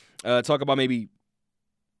end. Talk about maybe.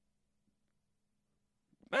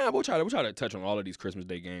 We'll try to touch on all of these Christmas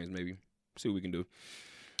Day games. Maybe see what we can do.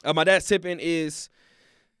 My dad's tip-in is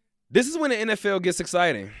this is when the NFL gets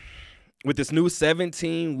exciting with this new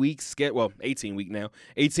 17-week schedule. Well, 18-week now,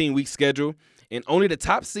 18-week schedule, and only the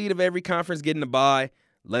top seed of every conference getting the bye.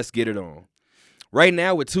 Let's get it on. Right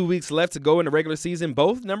now, with 2 weeks left to go in the regular season,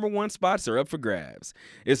 both number one spots are up for grabs.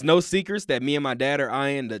 It's no secrets that me and my dad are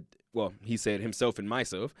eyeing he said himself and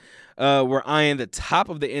myself, we're eyeing the top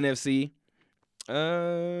of the NFC.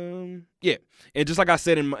 Yeah. And just like I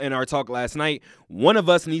said in our talk last night, one of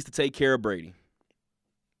us needs to take care of Brady.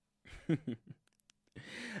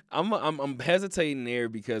 I'm hesitating there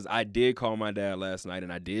because I did call my dad last night,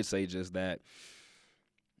 and I did say just that.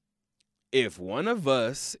 If one of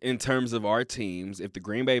us, in terms of our teams, if the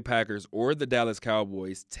Green Bay Packers or the Dallas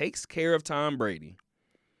Cowboys takes care of Tom Brady,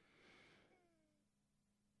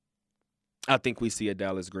 I think we see a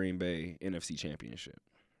Dallas-Green Bay NFC championship.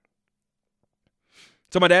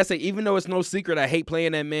 So my dad said, even though it's no secret I hate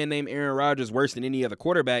playing that man named Aaron Rodgers worse than any other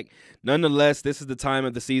quarterback, nonetheless, this is the time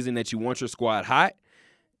of the season that you want your squad hot.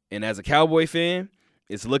 And as a Cowboy fan,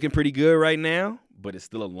 it's looking pretty good right now, but it's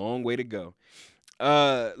still a long way to go.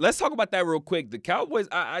 Let's talk about that real quick. The Cowboys,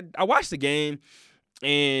 I watched the game,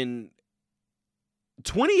 and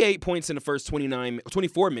 28 points in the first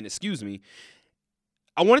 24 minutes,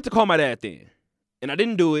 I wanted to call my dad then, and I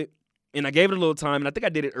didn't do it, and I gave it a little time, and I think I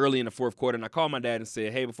did it early in the fourth quarter, and I called my dad and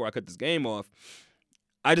said, hey, before I cut this game off,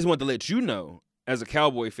 I just want to let you know, as a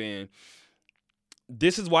Cowboy fan,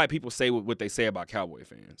 this is why people say what they say about Cowboy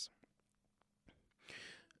fans.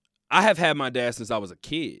 I have had my dad since I was a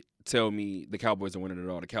kid tell me the Cowboys are winning it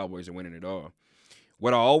all. The Cowboys are winning it all.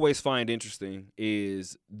 What I always find interesting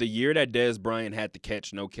is the year that Dez Bryant had the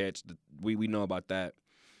catch, no catch. We know about that.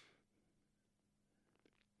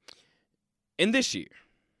 And this year,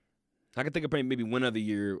 I can think of maybe one other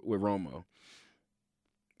year with Romo.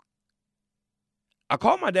 I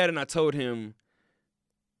called my dad and I told him,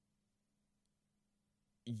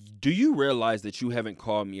 do you realize that you haven't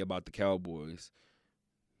called me about the Cowboys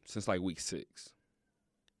since like week 6?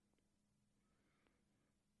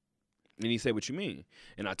 And he said, what you mean?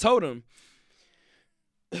 And I told him,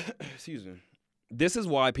 excuse me, this is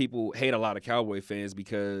why people hate a lot of Cowboy fans,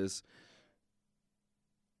 because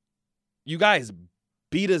you guys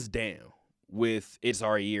beat us down with it's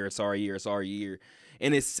our year, it's our year, it's our year.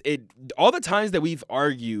 And it all the times that we've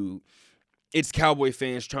argued it's Cowboy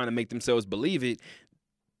fans trying to make themselves believe it,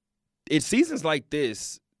 it's seasons like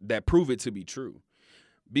this that prove it to be true.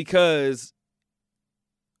 Because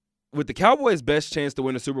with the Cowboys' best chance to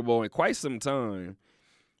win a Super Bowl in quite some time,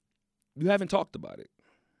 you haven't talked about it.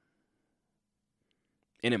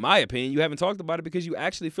 And in my opinion, you haven't talked about it because you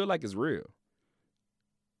actually feel like it's real.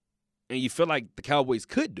 And you feel like the Cowboys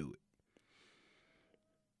could do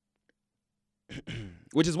it.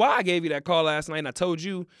 Which is why I gave you that call last night, and I told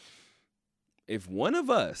you, if one of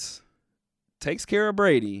us takes care of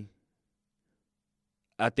Brady,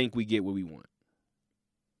 I think we get what we want.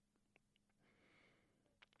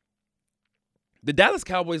 The Dallas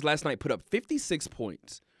Cowboys last night put up 56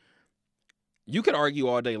 points. You could argue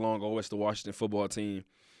all day long, oh, it's the Washington football team.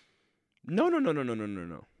 No.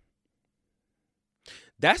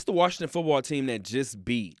 That's the Washington football team that just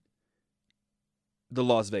beat the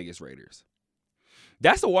Las Vegas Raiders.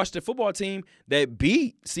 That's the Washington football team that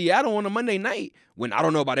beat Seattle on a Monday night when I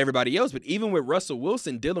don't know about everybody else, but even with Russell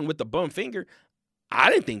Wilson dealing with the bum finger, I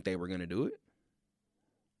didn't think they were going to do it.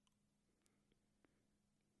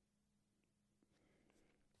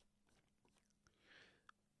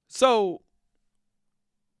 So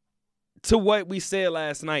to what we said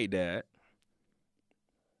last night, Dad.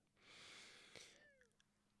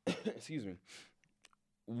 Excuse me.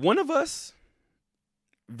 One of us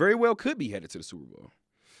very well could be headed to the Super Bowl.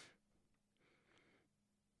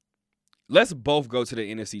 Let's both go to the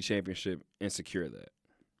NFC Championship and secure that.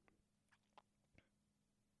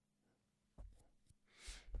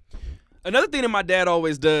 Another thing that my dad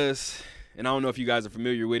always does, and I don't know if you guys are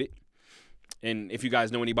familiar with it, and if you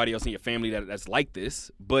guys know anybody else in your family that's like this,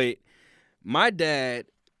 but my dad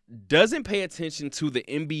doesn't pay attention to the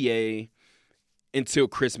NBA until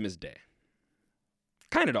Christmas Day.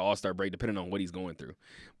 Kind of the All-Star break, depending on what he's going through.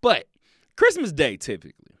 But Christmas Day,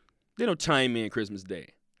 typically. They don't chime in Christmas Day.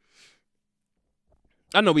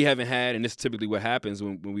 I know we haven't had, and this is typically what happens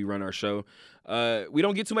when we run our show, we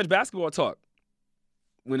don't get too much basketball talk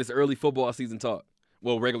when it's early football season talk.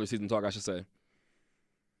 Well, regular season talk, I should say.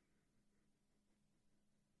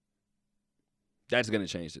 That's going to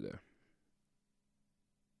change today.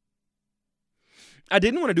 I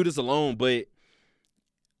didn't want to do this alone, but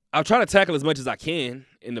I'll try to tackle as much as I can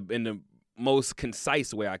in the most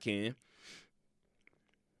concise way I can.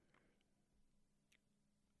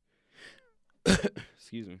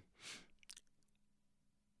 Excuse me.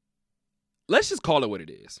 Let's just call it what it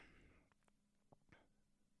is.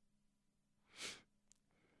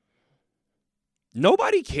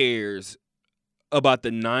 Nobody cares about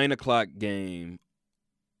the 9 o'clock game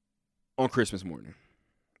on Christmas morning.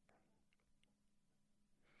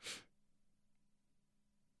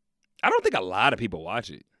 I don't think a lot of people watch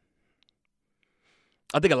it.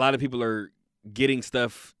 I think a lot of people are getting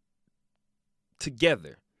stuff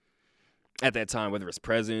together at that time, whether it's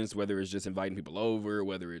presents, whether it's just inviting people over,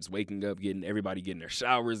 whether it's waking up, everybody getting their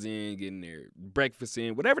showers in, getting their breakfast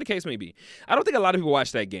in, whatever the case may be. I don't think a lot of people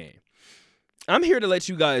watch that game. I'm here to let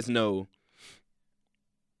you guys know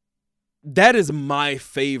that is my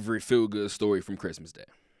favorite feel-good story from Christmas Day.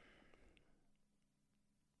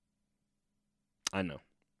 I know.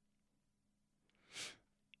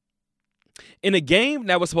 In a game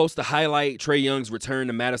that was supposed to highlight Trae Young's return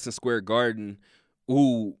to Madison Square Garden,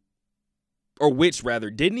 which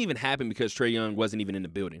didn't even happen because Trae Young wasn't even in the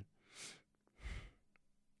building.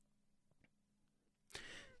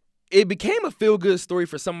 It became a feel-good story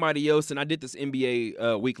for somebody else, and I did this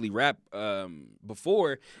NBA weekly wrap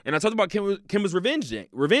before, and I talked about Kemba's revenge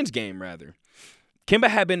game. Kemba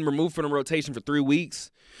had been removed from the rotation for 3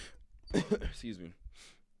 weeks. Excuse me.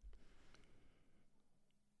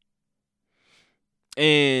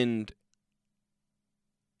 And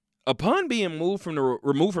upon being removed from the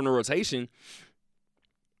rotation,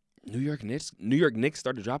 New York Knicks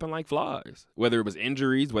started dropping like flies. Whether it was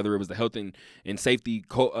injuries, whether it was the health and safety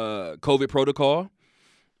COVID protocol.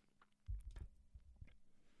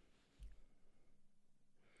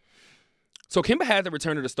 So Kemba had to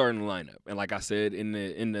return to the starting lineup. And like I said in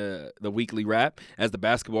the weekly wrap, as the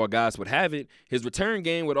basketball guys would have it, his return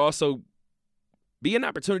game would also be an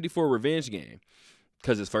opportunity for a revenge game.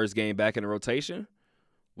 Because his first game back in the rotation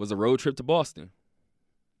was a road trip to Boston.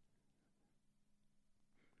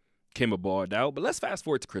 Kemba balled out, but let's fast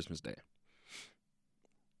forward to Christmas Day.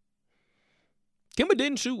 Kemba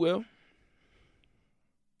didn't shoot well.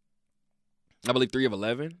 I believe 3 of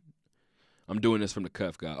 11. I'm doing this from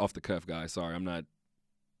off the cuff, guys. Sorry, I'm not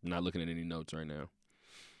looking at any notes right now.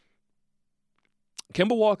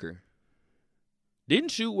 Kemba Walker didn't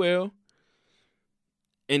shoot well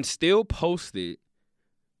and still posted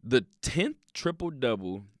the 10th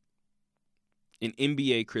triple-double in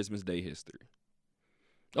NBA Christmas Day history.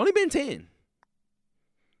 Only been 10.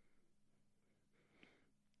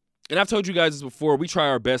 And I've told you guys this before. We try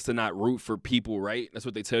our best to not root for people, right? That's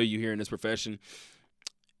what they tell you here in this profession.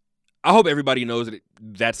 I hope everybody knows that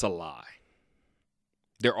that's a lie.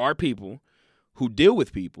 There are people who deal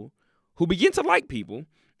with people who begin to like people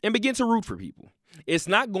and begin to root for people. It's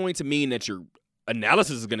not going to mean that your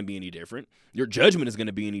analysis is going to be any different. Your judgment is going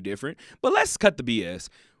to be any different. But let's cut the BS.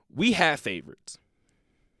 We have favorites.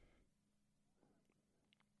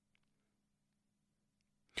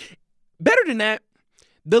 Better than that,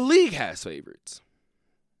 the league has favorites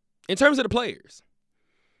in terms of the players.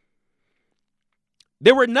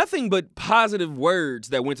 There were nothing but positive words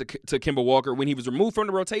that went to Kemba Walker when he was removed from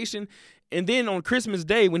the rotation. And then on Christmas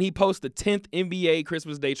Day, when he posted the 10th NBA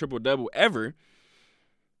Christmas Day triple-double ever,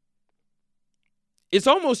 it's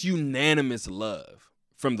almost unanimous love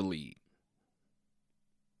from the league.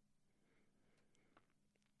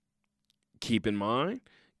 Keep in mind,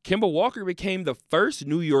 Kemba Walker became the first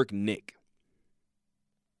New York Knick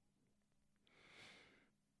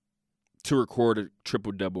to record a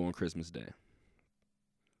triple-double on Christmas Day.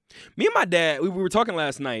 Me and my dad, we were talking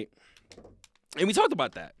last night, and we talked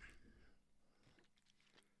about that.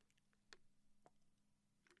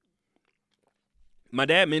 My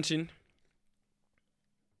dad mentioned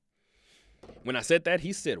when I said that,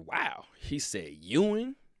 he said, wow. He said,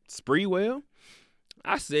 Ewing, Spreewell.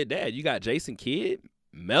 I said, Dad, you got Jason Kidd,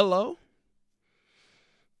 Melo.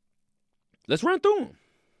 Let's run through them.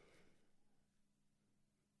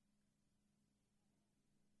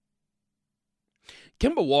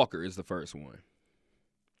 Kemba Walker is the first one.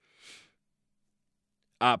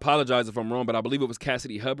 I apologize if I'm wrong, but I believe it was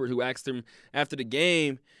Cassidy Hubbard who asked him after the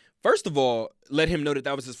game. First of all, let him know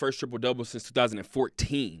that was his first triple-double since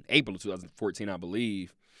 2014, April of 2014, I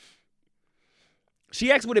believe.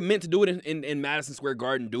 She asked what it meant to do it in Madison Square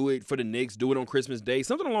Garden, do it for the Knicks, do it on Christmas Day,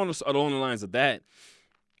 something along the lines of that.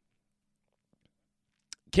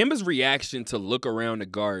 Kemba's reaction to look around the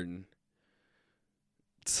Garden,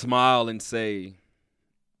 smile and say,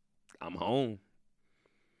 I'm home.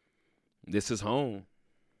 This is home.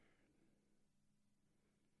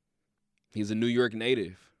 He's a New York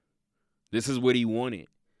native. This is what he wanted.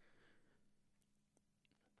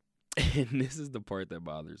 And this is the part that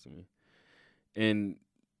bothers me. And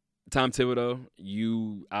Tom Thibodeau,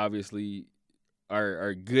 you obviously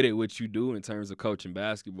are good at what you do in terms of coaching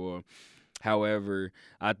basketball. However,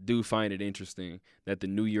 I do find it interesting that the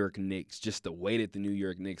New York Knicks, just the way that the New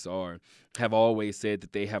York Knicks are, have always said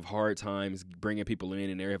that they have hard times bringing people in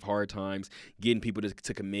and they have hard times getting people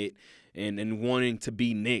to commit and wanting to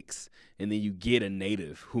be Knicks. And then you get a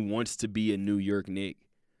native who wants to be a New York Knick.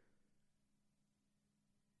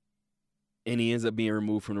 And he ends up being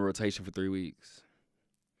removed from the rotation for 3 weeks.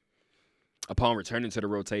 Upon returning to the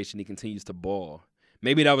rotation, he continues to ball.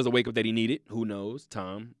 Maybe that was a wake-up that he needed. Who knows?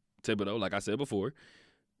 Tom Thibodeau, like I said before.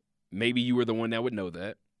 Maybe you were the one that would know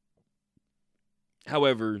that.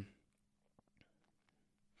 However,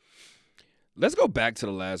 let's go back to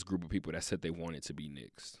the last group of people that said they wanted to be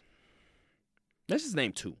Knicks. Let's just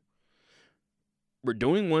name two. We're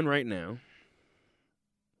doing one right now.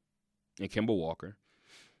 And Kemba Walker.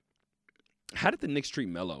 How did the Knicks treat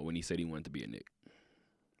Melo when he said he wanted to be a Knick?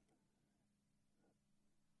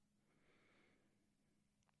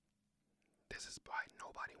 This is why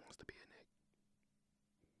nobody wants to be a Knick.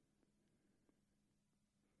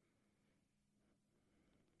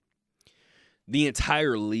 The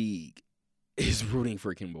entire league is rooting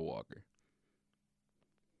for Kemba Walker.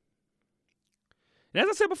 And as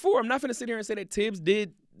I said before, I'm not going to sit here and say that Tibbs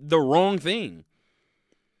did the wrong thing.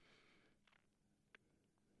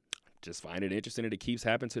 Just find it interesting that it keeps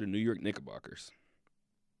happening to the New York Knickerbockers.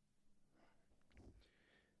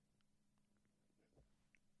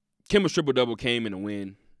 Kemba's triple-double came in a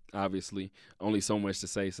win, obviously. Only so much to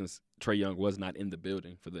say since Trae Young was not in the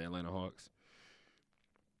building for the Atlanta Hawks.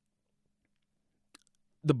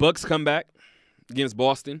 The Bucks come back against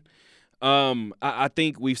Boston. I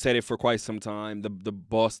think we've said it for quite some time. The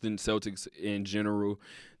Boston Celtics in general,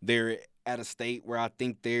 they're at a state where I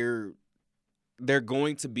think they're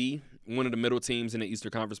going to be one of the middle teams in the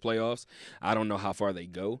Eastern Conference playoffs. I don't know how far they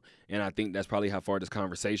go, and I think that's probably how far this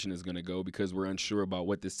conversation is going to go because we're unsure about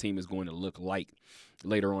what this team is going to look like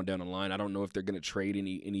later on down the line. I don't know if they're going to trade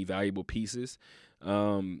any valuable pieces.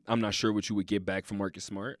 I'm not sure what you would get back from Marcus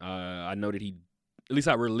Smart. I know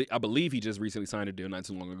that I believe he just recently signed a deal not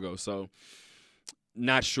too long ago, so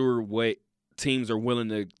not sure what teams are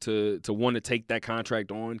willing to want to take that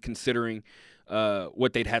contract on, considering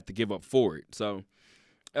what they'd have to give up for it. So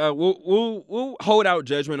we'll hold out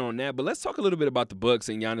judgment on that. But let's talk a little bit about the Bucks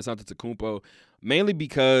and Giannis Antetokounmpo, mainly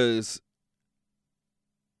because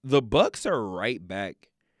the Bucks are right back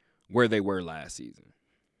where they were last season.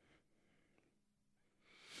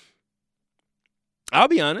 I'll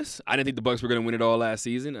be honest. I didn't think the Bucks were going to win it all last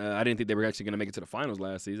season. I didn't think they were actually going to make it to the finals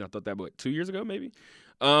last season. I thought that, 2 years ago maybe?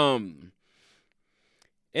 And,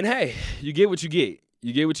 hey, you get what you get.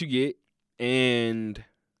 You get what you get. And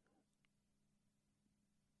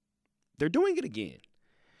they're doing it again.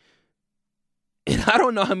 And I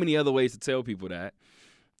don't know how many other ways to tell people that,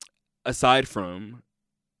 aside from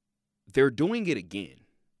they're doing it again.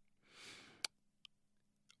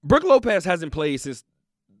 Brook Lopez hasn't played since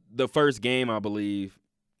the first game, I believe,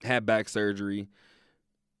 had back surgery.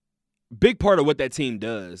 Big part of what that team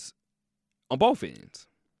does on both ends.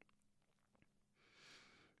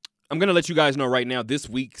 I'm going to let you guys know right now, this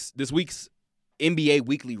week's NBA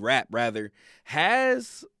Weekly Wrap,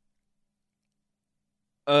 has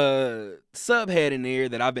a subhead in there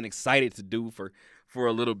that I've been excited to do for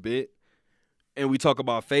a little bit. And we talk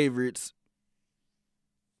about favorites.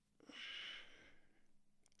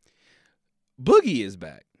 Boogie is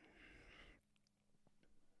back.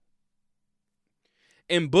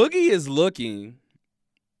 And Boogie is looking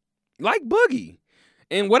like Boogie.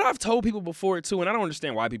 And what I've told people before, too, and I don't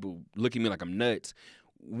understand why people look at me like I'm nuts.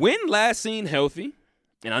 When last seen healthy,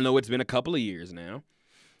 and I know it's been a couple of years now,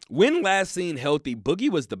 when last seen healthy, Boogie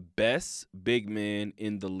was the best big man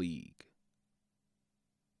in the league.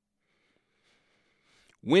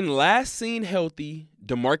 When last seen healthy,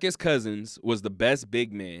 DeMarcus Cousins was the best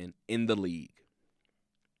big man in the league.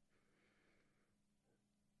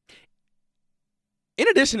 In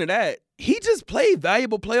addition to that, he just played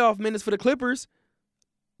valuable playoff minutes for the Clippers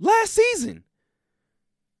last season.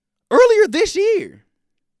 Earlier this year.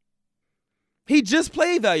 He just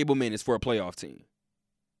played valuable minutes for a playoff team.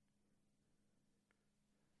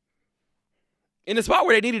 In the spot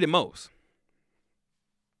where they needed it most.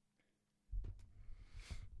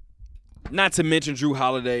 Not to mention Drew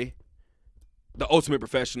Holiday, the ultimate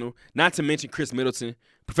professional. Not to mention Chris Middleton,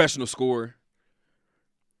 professional scorer.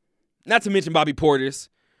 Not to mention Bobby Portis.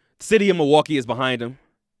 The city of Milwaukee is behind him.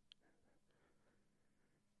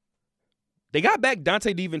 They got back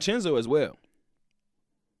Dante DiVincenzo as well.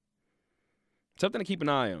 Something to keep an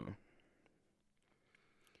eye on.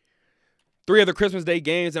 3 other Christmas Day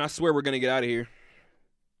games, and I swear we're going to get out of here.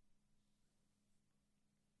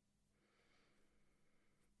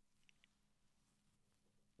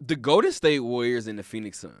 The Golden State Warriors and the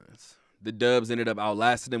Phoenix Suns. The Dubs ended up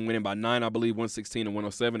outlasting them, winning by 9, I believe, 116 and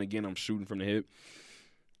 107. Again, I'm shooting from the hip.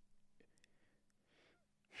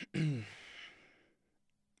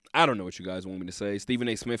 I don't know what you guys want me to say. Stephen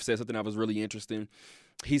A. Smith said something that was really interesting.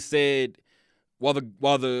 He said, while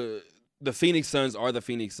the Phoenix Suns are the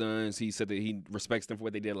Phoenix Suns, he said that he respects them for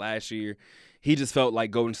what they did last year. He just felt like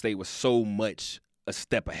Golden State was so much a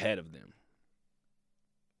step ahead of them.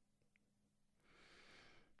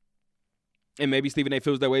 And maybe Stephen A.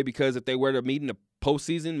 feels that way because if they were to meet in the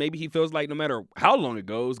postseason, maybe he feels like no matter how long it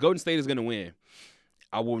goes, Golden State is going to win.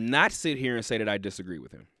 I will not sit here and say that I disagree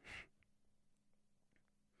with him.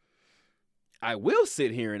 I will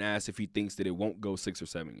sit here and ask if he thinks that it won't go 6 or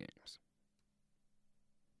 7 games.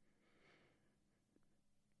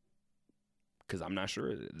 Because I'm not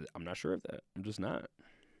sure. I'm not sure of that. I'm just not.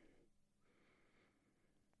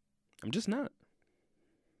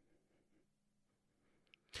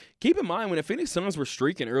 Keep in mind, when the Phoenix Suns were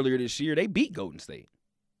streaking earlier this year, they beat Golden State.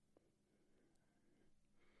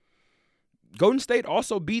 Golden State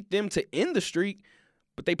also beat them to end the streak,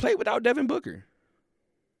 but they played without Devin Booker.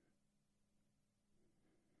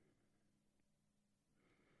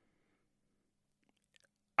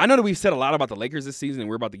 I know that we've said a lot about the Lakers this season, and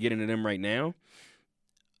we're about to get into them right now.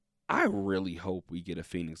 I really hope we get a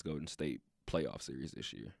Phoenix-Golden State playoff series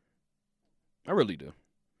this year. I really do.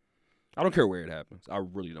 I don't care where it happens. I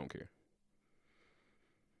really don't care.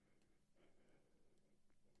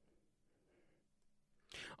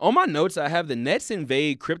 On my notes, I have the Nets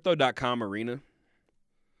invade Crypto.com arena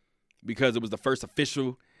because it was the first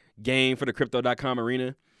official game for the Crypto.com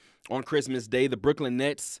arena on Christmas Day. The Brooklyn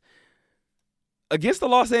Nets against the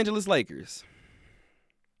Los Angeles Lakers.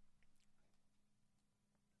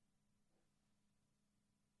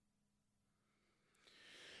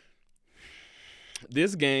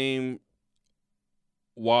 This game,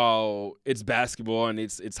 while it's basketball and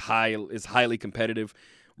it's highly competitive,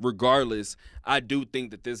 regardless, I do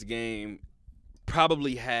think that this game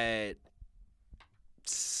probably had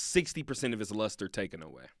 60% of its luster taken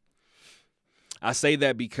away. I say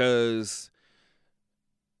that because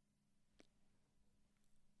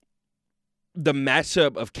the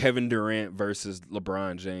matchup of Kevin Durant versus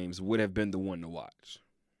LeBron James would have been the one to watch.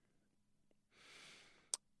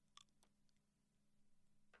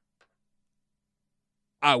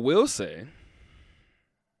 I will say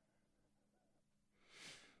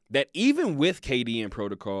that even with KD and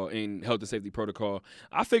protocol and health and safety protocol,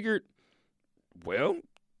 I figured, well,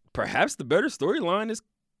 perhaps the better storyline is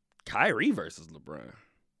Kyrie versus LeBron.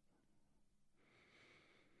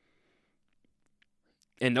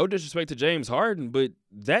 And no disrespect to James Harden, but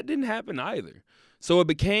that didn't happen either. So it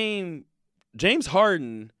became James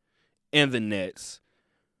Harden and the Nets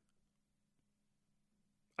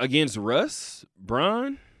against Russ,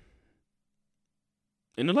 Bron,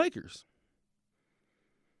 and the Lakers.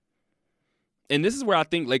 And this is where I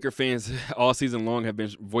think Laker fans all season long have been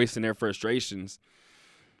voicing their frustrations.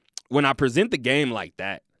 When I present the game like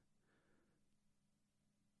that,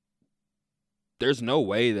 there's no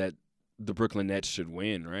way that the Brooklyn Nets should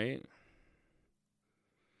win, right?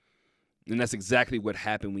 And that's exactly what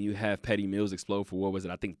happened when you have Patty Mills explode for, what was it,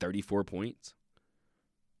 I think 34 points?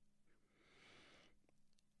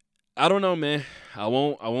 I don't know, man. I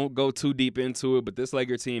won't go too deep into it, but this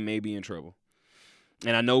Laker team may be in trouble.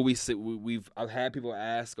 And I know I've had people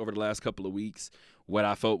ask over the last couple of weeks what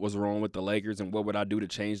I felt was wrong with the Lakers and what would I do to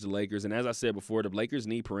change the Lakers. And as I said before, the Lakers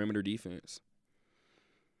need perimeter defense.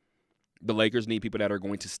 The Lakers need people that are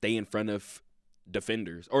going to stay in front of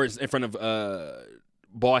defenders or in front of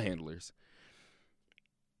ball handlers.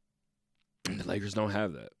 And the Lakers don't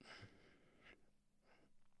have that.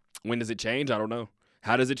 When does it change? I don't know.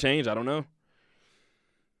 How does it change? I don't know.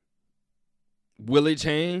 Will it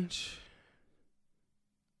change?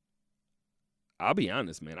 I'll be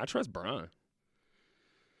honest, man. I trust Bron.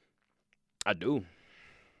 I do.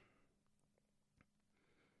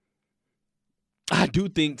 I do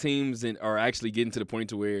think teams are actually getting to the point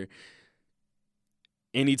to where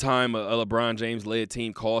anytime a LeBron James-led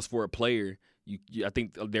team calls for a player, I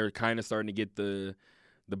think they're kind of starting to get the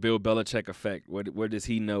Bill Belichick effect. What does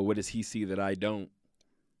he know? What does he see that I don't?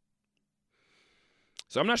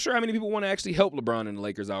 So I'm not sure how many people want to actually help LeBron and the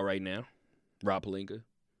Lakers out right now. Rob Pelinka,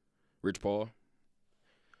 Rich Paul.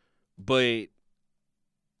 But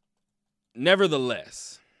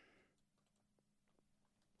nevertheless,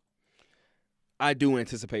 I do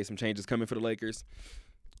anticipate some changes coming for the Lakers.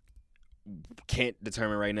 Can't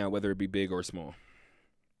determine right now whether it be big or small.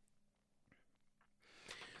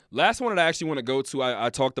 Last one that I actually want to go to, I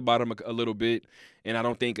talked about him a little bit, and I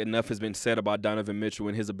don't think enough has been said about Donovan Mitchell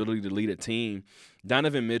and his ability to lead a team.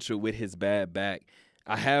 Donovan Mitchell with his bad back.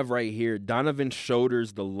 I have right here, Donovan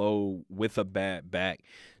shoulders the load with a bad back.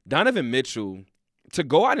 Donovan Mitchell, to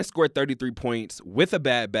go out and score 33 points with a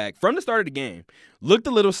bad back from the start of the game, looked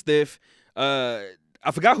a little stiff. I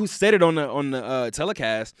forgot who said it on the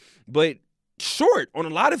telecast, but short on a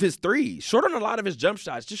lot of his threes, short on a lot of his jump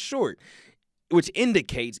shots, just short, which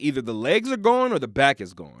indicates either the legs are gone or the back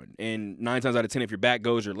is gone. And 9 times out of 10, if your back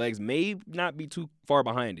goes, your legs may not be too far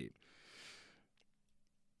behind it.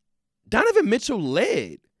 Donovan Mitchell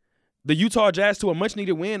led the Utah Jazz to a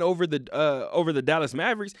much-needed win over the Dallas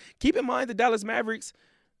Mavericks. Keep in mind the Dallas Mavericks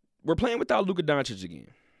were playing without Luka Doncic again.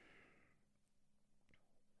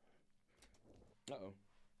 Uh-oh.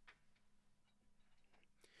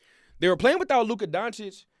 They were playing without Luka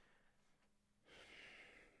Doncic.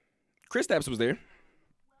 Kristaps was there.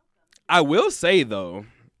 I will say, though,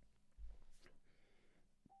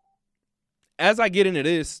 as I get into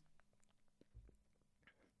this,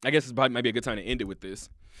 I guess it might be a good time to end it with this.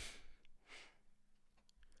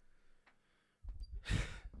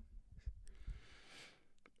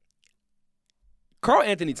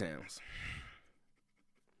 Karl-Anthony Towns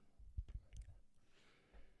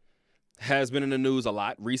has been in the news a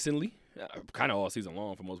lot recently. Kind of all season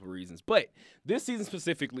long for multiple reasons. But this season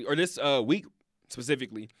specifically, or this week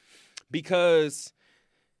specifically, because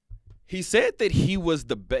he said that he was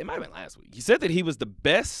the best. It might have been last week. He said that he was the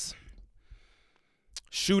best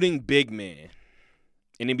shooting big man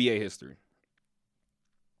in NBA history.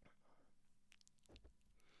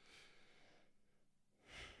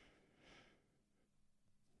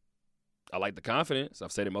 I like the confidence.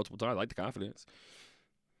 I've said it multiple times. I like the confidence.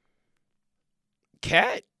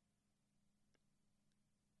 Cat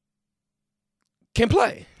can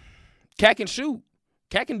play. Cat can shoot.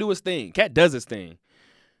 Cat can do his thing. Cat does his thing.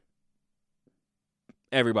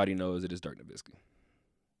 Everybody knows it is Dirk Nowitzki.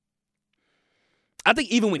 I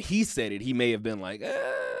think even when he said it, he may have been like,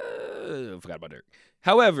 I forgot about Dirk.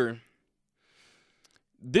 However,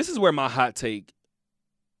 this is where my hot take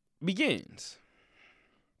begins.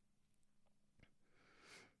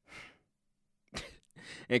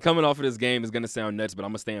 And coming off of this game is going to sound nuts, but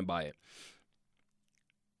I'm going to stand by it.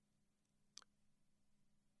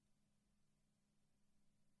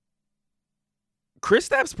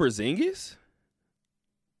 Kristaps Porzingis,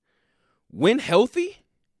 when healthy,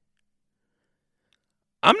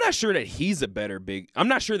 I'm not sure that he's I'm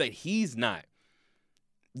not sure that he's not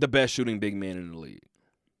the best shooting big man in the league.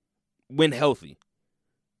 When healthy.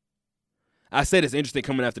 I said it's interesting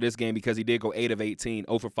coming after this game because he did go 8 of 18,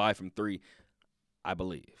 0 for 5 from 3, I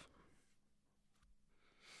believe.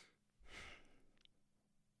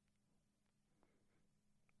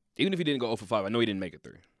 Even if he didn't go 0 for 5, I know he didn't make it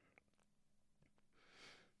 3.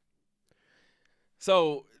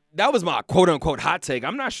 So that was my quote-unquote hot take.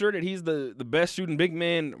 I'm not sure that he's the best shooting big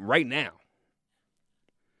man right now.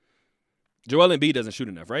 Joel Embiid doesn't shoot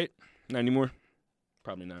enough, right? Not anymore?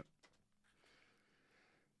 Probably not.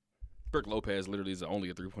 Brook Lopez literally is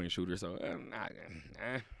only a three-point shooter, so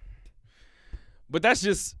But that's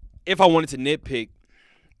just if I wanted to nitpick.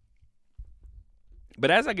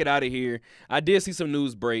 But as I get out of here, I did see some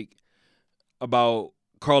news break about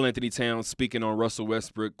Karl-Anthony Towns speaking on Russell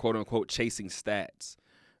Westbrook, quote-unquote, chasing stats.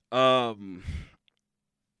 Matter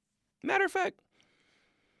of fact,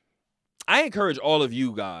 I encourage all of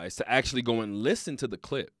you guys to actually go and listen to the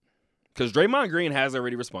clip because Draymond Green has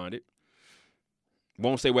already responded.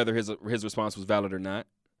 Won't say whether his response was valid or not.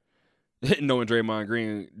 Knowing Draymond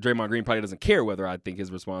Green probably doesn't care whether I think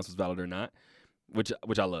his response was valid or not,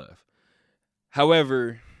 which I love.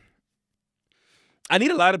 However, I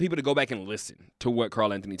need a lot of people to go back and listen to what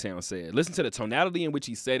Karl Anthony Towns said. Listen to the tonality in which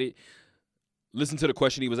he said it. Listen to the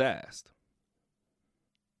question he was asked.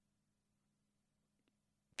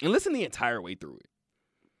 And listen the entire way through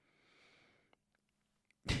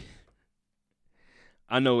it.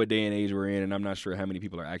 I know what day and age we're in, and I'm not sure how many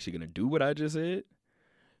people are actually going to do what I just said.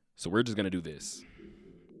 So we're just going to do this.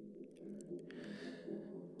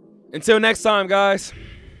 Until next time, guys,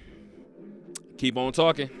 keep on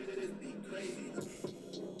talking.